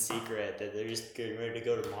is in secret, that they're just getting ready to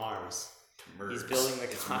go to Mars. He's building the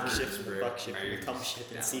cock ship and the fuck ship and the cum ship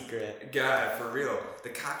in secret. God, for real. The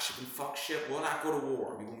cock ship and fuck ship will not go to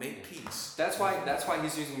war. We will make peace. That's why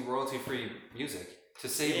he's using royalty-free music to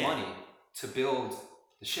save money to build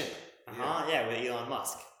the ship. Yeah, with Elon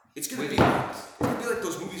Musk. It's gonna be like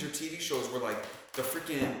those movies or TV shows where like the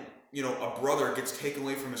freaking a brother gets taken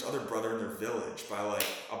away from his other brother in their village by like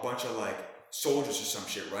a bunch of like soldiers or some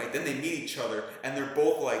shit, right? Then they meet each other and they're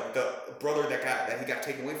both like the brother that he got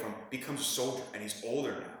taken away from becomes a soldier and he's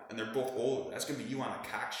older now and they're both older. That's gonna be you on a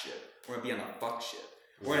cock ship. We're gonna be on a fuck ship.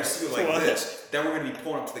 We're gonna see you like this. Then we're gonna be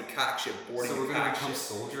pulling up to the cock ship, boarding the cock ship,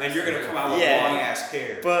 soldiers, and you're gonna come out with long ass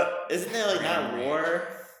hair. But isn't there like not war?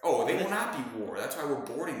 Oh, they will not be war. That's why we're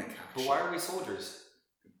boarding the cock ship. But why are we soldiers?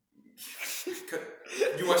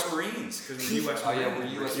 U.S. Marines, because we're U.S. Marines. Oh yeah,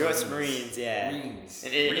 we're U.S. Marines, yeah. Marines.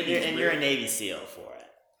 And you're a Navy SEAL for it.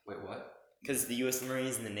 Wait, what? Because the U.S.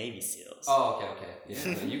 Marines and the Navy SEAls. Oh, okay.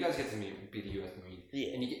 Yeah, so you guys get to be the U.S. Marine.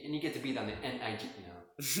 Yeah. And you get to be on the NIG,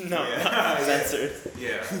 No, not censored.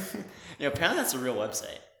 Yeah. Apparently that's a real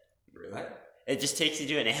website. Really? It just takes you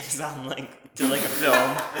to an Amazon link to like a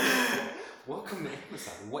film. Welcome to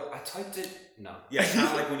Amazon. What? I typed it. No. Yeah, kind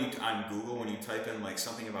of like when you on Google when you type in like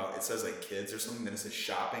something about it says like kids or something, then it says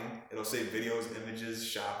shopping. It'll say videos, images,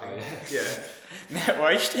 shopping. Oh, yeah. Matt, why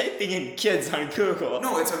are you typing in kids on Google?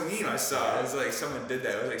 No, it's a meme I saw. It was like someone did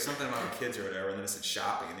that. It was like something about kids or whatever, and then it said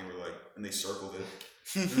shopping, and they were like, and they circled it.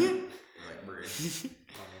 Like, Marie.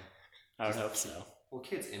 I would hope so. Well,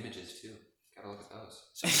 kids' images too. Gotta look at those.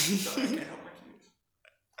 So I can't help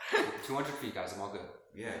my kids. 200 feet, guys. I'm all good.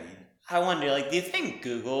 Yeah, dude. I wonder, like, do you think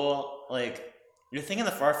Google, like, you think in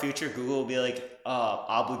the far future Google will be like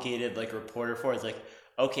obligated like reporter for it? It's like,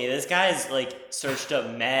 okay, this guy's like searched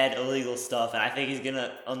up mad illegal stuff, and I think he's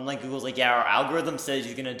gonna, unlike Google's like, yeah, our algorithm says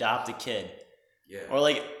he's gonna adopt a kid.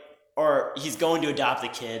 Yeah. Or he's going to adopt a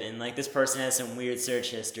kid, and like this person has some weird search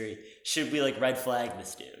history. Should we like red flag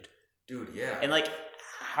this dude? Dude, yeah. And like,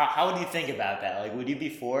 how would you think about that? Like, would you be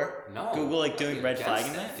for Google like doing red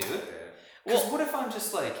flagging that? Dude. Because what if I'm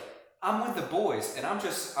just like, I'm with the boys and I'm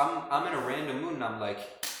in a random mood and I'm like,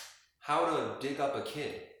 how to dig up a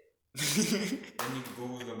kid? And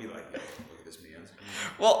Google's gonna be like, yo, look at this man.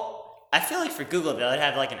 Well, I feel like for Google they would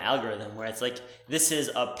have like an algorithm where it's like, this is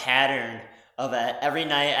a pattern of every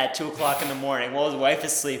night at 2:00 in the morning while his wife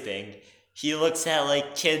is sleeping, he looks at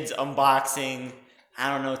like kids unboxing, I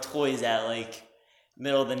don't know, toys at like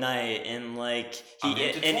middle of the night, and like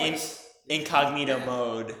in incognito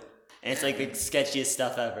mode. And it's like the sketchiest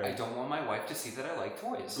stuff ever. I don't want my wife to see that I like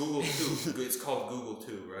toys. Google 2. It's called Google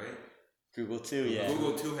 2, right? Google 2, yeah.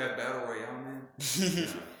 Google 2 have Battle Royale, man?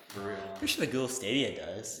 For real. Pretty sure the Google Stadia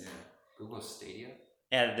does. Yeah. Google Stadia?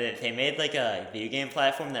 Yeah, they made like a video game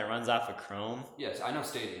platform that runs off of Chrome. Yes, I know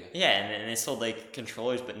Stadia. Yeah, and they sold like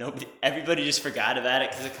controllers, but everybody just forgot about it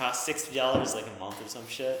because it cost $60 like a month or some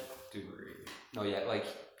shit. Dude, no, yeah, like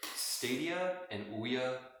Stadia and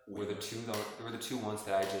Ouya were the two ones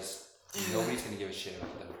that I just, nobody's gonna give a shit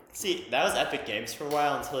about them. See, that was Epic Games for a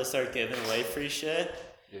while until they started giving away free shit.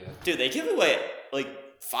 Yeah. Dude, they give away like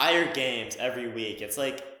fire games every week. It's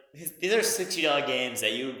like, these are $60 games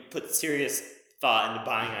that you put serious thought into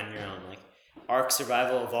buying on your own. Like Ark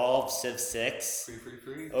Survival Evolved, Civ 6,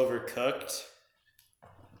 Free. Overcooked.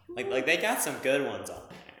 Like they got some good ones on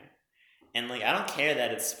there. And like, I don't care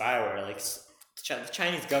that it's spyware. Like the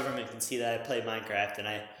Chinese government can see that I play Minecraft and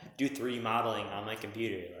I do 3D modeling on my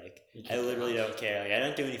computer. Like, I literally don't care. Like, I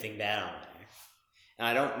don't do anything bad on there. And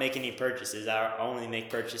I don't make any purchases. I only make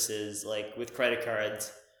purchases like with credit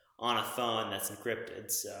cards on a phone that's encrypted.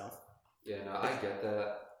 So yeah, no, I get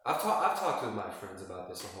that. I've talked with my friends about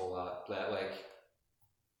this a whole lot. That like,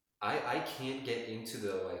 I can't get into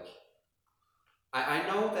the like. I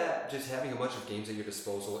know that just having a bunch of games at your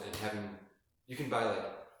disposal and you can buy like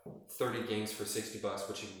 30 games for $60,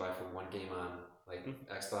 which you can buy for one game on like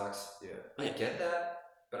Xbox. Yeah, I get that,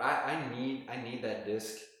 but I need that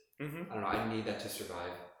disc. Mm-hmm. I don't know. I need that to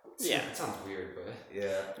survive. Yeah, it sounds weird, but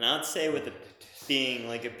yeah. And I would say with being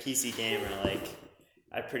like a PC gamer, like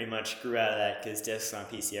I pretty much grew out of that because discs on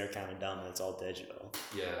PC are kind of dumb and it's all digital.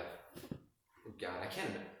 Yeah. God,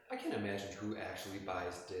 I can't imagine who actually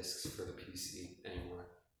buys discs for the PC anymore.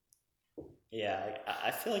 Yeah, like,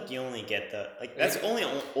 I feel like you only get that's only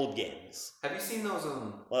old games. Have you seen those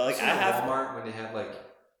well, like I have Walmart when they have like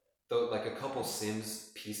a couple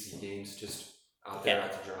Sims PC games just out there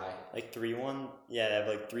out to dry? Like 3-1? Yeah, they have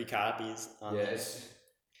like 3 copies on there. It's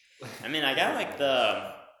I mean, I got like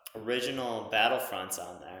the original Battlefronts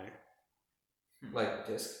on there. Like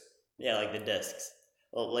discs? Yeah, like the discs.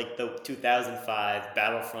 Well, like the 2005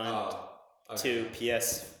 Battlefront 2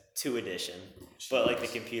 PS2 edition, but like the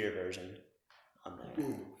computer version on there.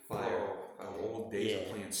 Ooh, fire. The old days of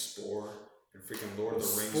playing Spore and freaking Lord of the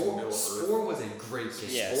Rings in the Middle Earth. Spore was a great game.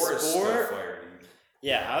 Yeah, Spore is still fire, dude.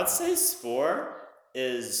 Yeah, I would say Spore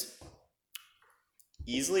is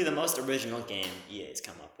easily the most original game EA's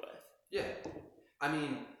come up with. Yeah. I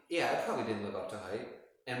mean, yeah, it probably didn't live up to hype.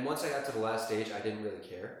 And once I got to the last stage, I didn't really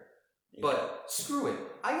care. Yeah. But screw it.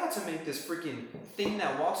 I got to make this freaking thing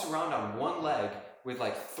that walks around on one leg with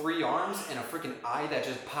like 3 arms and a freaking eye that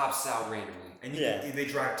just pops out randomly. And they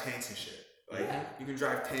drive tanks and shit. Like, you can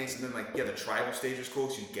drive tanks, and then like, the tribal stage is cool,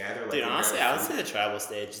 so you gather like. Dude, honestly, I would say the tribal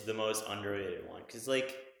stage is the most underrated one, because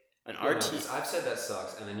like an RT. No, I've said that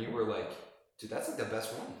sucks, and then you were like, dude, that's like the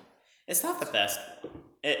best one. It's not the best one.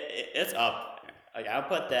 It's up there. Like, I'll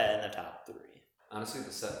put that in the top 3. Honestly,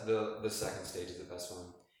 the second stage is the best one.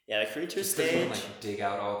 Yeah, the creature just stage. You can, like, dig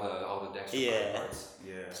out all the extra parts.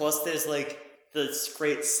 Yeah. Plus, there's like the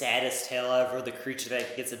great saddest tale ever, the creature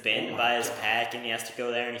that gets abandoned by his pack, and he has to go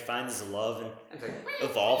there and he finds his love and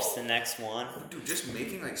evolves to the next one. Dude, just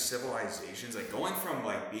making like civilizations, like going from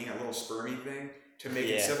like being a little spermy thing to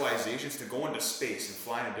making civilizations to going to space and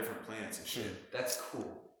flying to different planets and shit. That's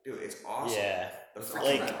cool. Dude, it's awesome. Yeah.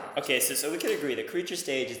 Like, okay, so we could agree the creature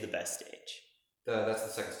stage is the best stage. That's the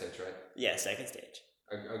second stage, right? Yeah, second stage.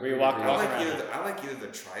 Where you walk I like either the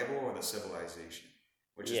tribal or the civilization,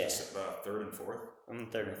 which is the third and fourth. I'm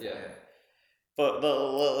the third and fourth. Yeah. But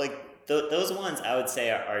like those ones I would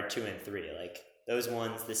say are 2 and 3. Like those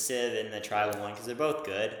ones, the Civ and the tribal one, because they're both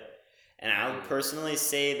good. And I would personally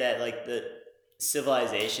say that like the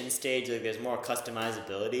civilization stage, like there's more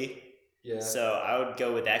customizability. Yeah. So I would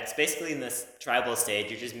go with that. 'Cause basically, in this tribal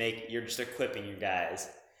stage, you're just equipping your guys,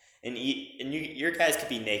 and your guys could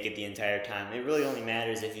be naked the entire time. It really only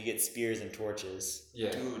matters if you get spears and torches.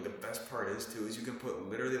 Yeah. Dude, the best part is you can put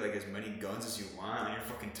literally like as many guns as you want on your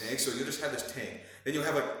fucking tank. So you'll just have this tank. Then you'll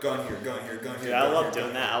have a gun here, gun here, gun here. Dude, I love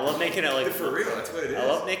doing that. I love making it like for real. That's what it is. I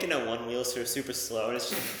love making it one wheel so super slow. And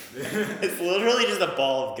it's just, it's literally just a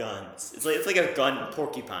ball of guns. It's like a gun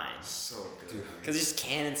porcupine. So good. Because there's just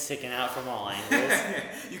cannons sticking out from all angles.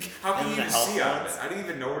 How can you even see out of ones. it? I didn't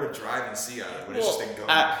even know where to drive and see out of it. When it's just a gun.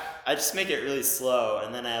 I just make it really slow,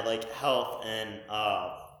 and then I have like health and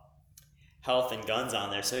guns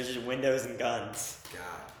on there. So it's just windows and guns.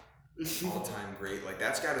 God, all time great. Like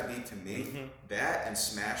that's got to be to me that and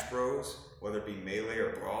Smash Bros. Whether it be Melee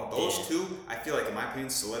or Brawl, those two, I feel like in my opinion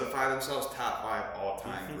solidify themselves top 5 all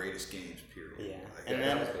time greatest games. Period. Yeah, Like, and that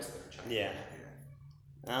then was basically a China. yeah.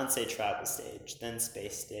 I would say tribal stage, then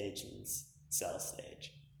space stage, and cell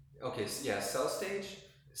stage. Okay, so yeah, cell stage.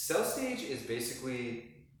 Cell stage is basically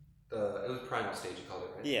it was primal stage you called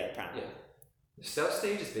it, right? Yeah, primal. Yeah. The cell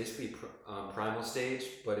stage is basically primal stage,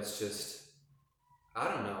 but it's just I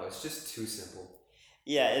don't know. It's just too simple.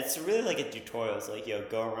 Yeah, it's really like a tutorial. It's like,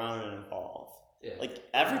 go around and evolve. Yeah. Like,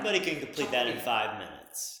 everybody can complete that in 5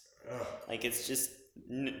 minutes. Ugh. Like, it's just,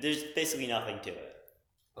 there's basically nothing to it.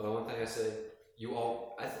 Although one thing I say,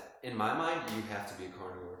 in my mind, you have to be a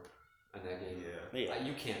carnivore in that game. Yeah.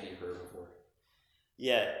 You can't be a herbivore.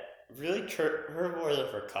 Yeah, really, herbivores are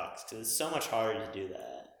for cucks, because it's so much harder to do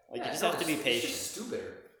that. Like, you just have to be patient. It's just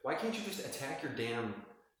stupider. Why can't you just attack your damn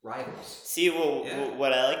rivals? See,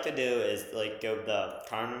 what I like to do is, like, go the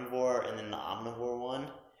carnivore and then the omnivore one.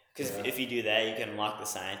 Because if you do that, you can unlock the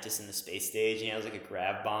scientist in the space stage, and he has, like, a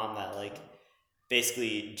grav bomb that, like,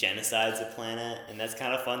 basically genocides the planet, and that's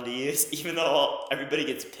kind of fun to use, even though everybody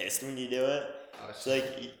gets pissed when you do it. It's like,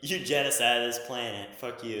 you genocide this planet,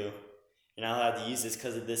 fuck you. You're not allowed to use this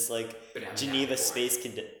because of this, like, Geneva Space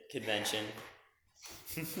Convention.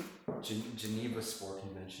 Geneva Sport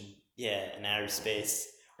Convention. Yeah, in outer space.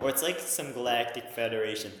 Or it's like some Galactic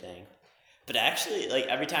Federation thing. But actually, like,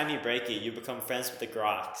 every time you break it, you become friends with the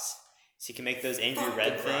Groks. So you can make those angry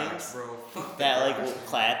red things that, like, will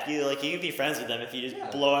clap you. Like, you can be friends with them if you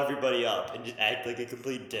just blow everybody up and just act like a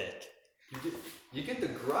complete dick. You get the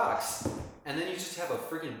Groks, and then you just have a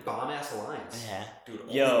freaking bomb-ass alliance. Yeah. Dude,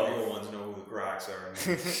 only real ones know who the Groks are.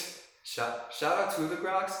 Shout out to the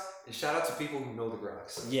Groks, and shout out to people who know the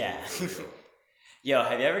Groks. Yeah. Yo,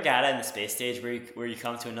 have you ever got it in the space stage where you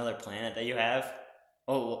come to another planet that you have?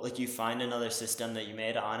 Oh, like you find another system that you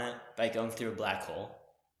made on it by going through a black hole?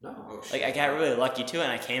 No. Oh, Like, I got really lucky too,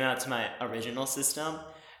 and I came out to my original system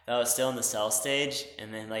that was still in the cell stage,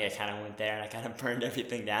 and then, like, I kind of went there and I kind of burned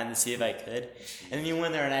everything down to see if I could. And then you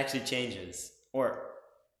went there and it actually changes. Or,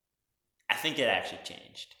 I think it actually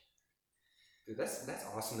changed. Dude, that's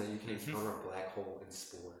awesome that you can encounter a black hole in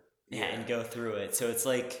Spore. Yeah, and go through it. So it's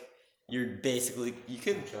like, you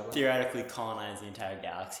could theoretically colonize the entire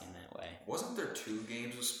galaxy in that way. Wasn't there 2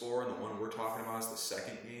 games of Spore, and the one we're talking about is the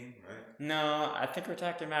second game, right? No, I think we're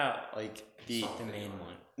talking about, like, the main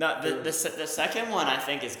one. No, the second one, I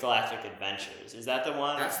think, is Galactic Adventures. Is that the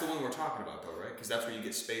one? That's the one we're talking about, though, right? Because that's where you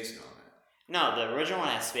get space and all that. No, the original one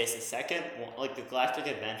has space. The second one, like, the Galactic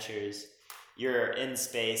Adventures, you're in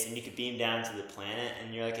space and you could beam down to the planet,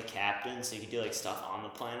 and you're like a captain, so you can do, like, stuff on the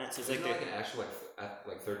planet. So it's Isn't like, it like an actual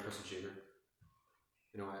like third-person shooter.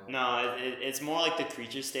 You know what? No, it's more like the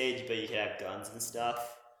creature stage, but you could have guns and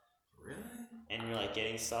stuff. Really? And you're, like,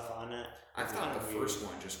 getting stuff on it. I It's thought kinda the weird. first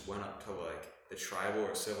one just went up to like the tribal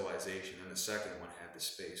or civilization, and the second one had the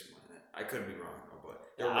space one in it. I could be wrong, though,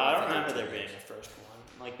 but I don't remember there being a first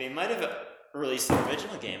one. Like, they might have released the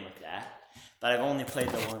original game with that, but I've only played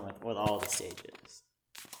the one with all the stages.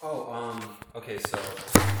 Oh, okay, so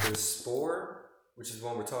there's Spore, which is the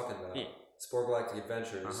one we're talking about. Yeah. Spore Galactic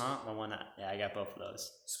Adventures. The one I got both of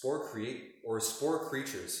those. Spore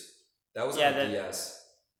Creatures. That was Yeah, on the DS.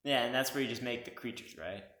 Yeah, and that's where you just make the creatures,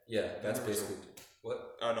 right? Yeah, that's There was a- basically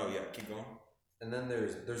what. oh no, yeah, keep going. And then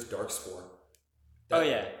there's Dark Spore. Oh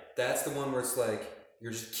yeah, That's the one where it's like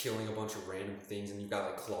you're just killing a bunch of random things and you've got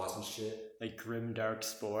like claws and shit. like Grim Dark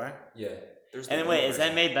Spore. Yeah. There's And then the wait, Wii is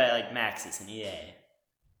that version. made by like Maxis and EA?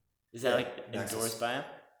 Is that Yeah, like Maxis. endorsed by them?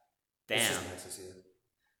 It's Damn, just Nexus, yeah.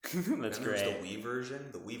 that's Then there's great. the Wii version.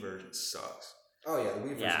 The Wii version sucks. Oh yeah, the Wii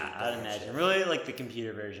version. Yeah, is I'd dog imagine. shit. Really, like the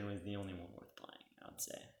computer version was the only one worth playing. I would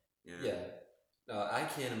say. Yeah. I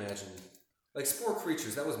can't imagine. Like Spore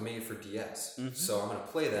Creatures, that was made for DS, Mhm. so I'm gonna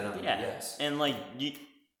play that on the Yeah, DS. and like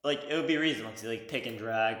it would be reasonable to like pick and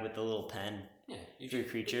drag with the little pen Yeah, you for your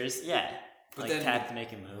creatures. Yeah, But like then tap to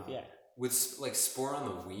make it move. Yeah. with like Spore on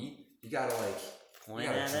the Wii, you gotta point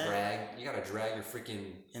at it. You gotta drag your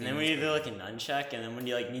freaking. And then when you do like a nunchuck, and then when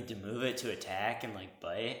you like need to move it to attack and like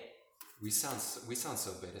bite. We sound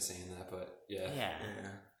so beta saying that, but yeah. Yeah.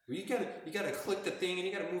 Well, you gotta click the thing and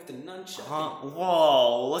you gotta move the nunchuck.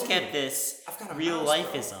 Whoa! Look Dude, at this I've got a real mouse,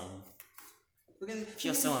 lifeism. Look at it.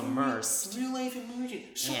 Feel so immersed. Real life immersion.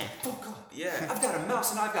 Shut the fuck up. Yeah. I've got a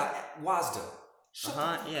mouse and I've got WASDA.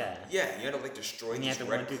 Yeah. Yeah, you gotta like destroy And you these have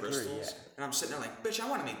to red 1, 2, 3, crystals. yeah. And I'm sitting there like, bitch, I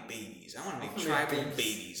wanna make babies. I wanna make make tribal babies.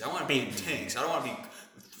 babies. I wanna make tanks. I don't wanna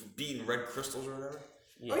be beating red crystals or whatever.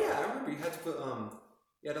 Yeah. Oh yeah, I remember you had to put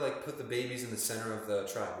you had to like put the babies in the center of the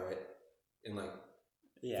tribe, right? In like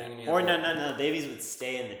Yeah. thing, Or no, babies would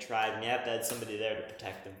stay in the tribe, and you have to have somebody there to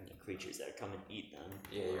protect them from the creatures that come and eat them.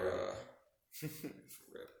 Yeah, you're right.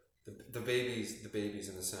 The babies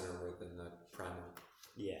in the center were in the primal.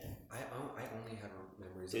 Yeah. I only have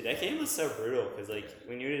memories. Dude, of that game was so brutal because like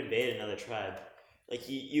when you would invade another tribe, like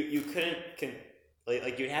you couldn't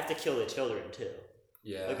like you'd have to kill the children too.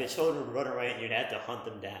 Yeah. Like the children would run away and you'd have to hunt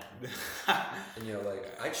them down. And you know, like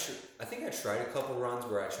I think I tried a couple runs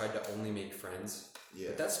where I tried to only make friends. Yeah.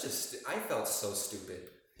 But that's just I felt so stupid.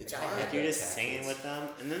 It's I hard. had Like you're to just attack singing kids. with them,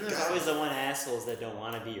 and then there's God. always the one assholes that don't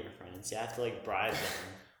want to be your friends. You have to like bribe them.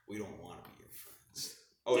 We don't want to be your friends.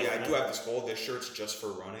 Oh yeah, I do have this whole. This shirt's just for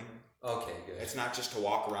running. Okay, good. It's not just to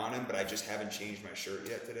walk around in, but I just haven't changed my shirt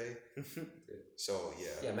yet today. So yeah.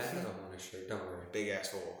 Yeah, Matt had on a shirt. Don't worry. Big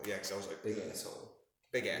asshole. Yeah, because I was like Big asshole.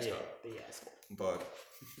 big asshole. Yeah, big asshole. But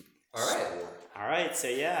All right. All right, so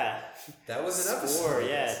yeah, That was an episode. Spore.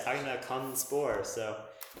 Yeah, talking about common spore. So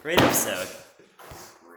great episode.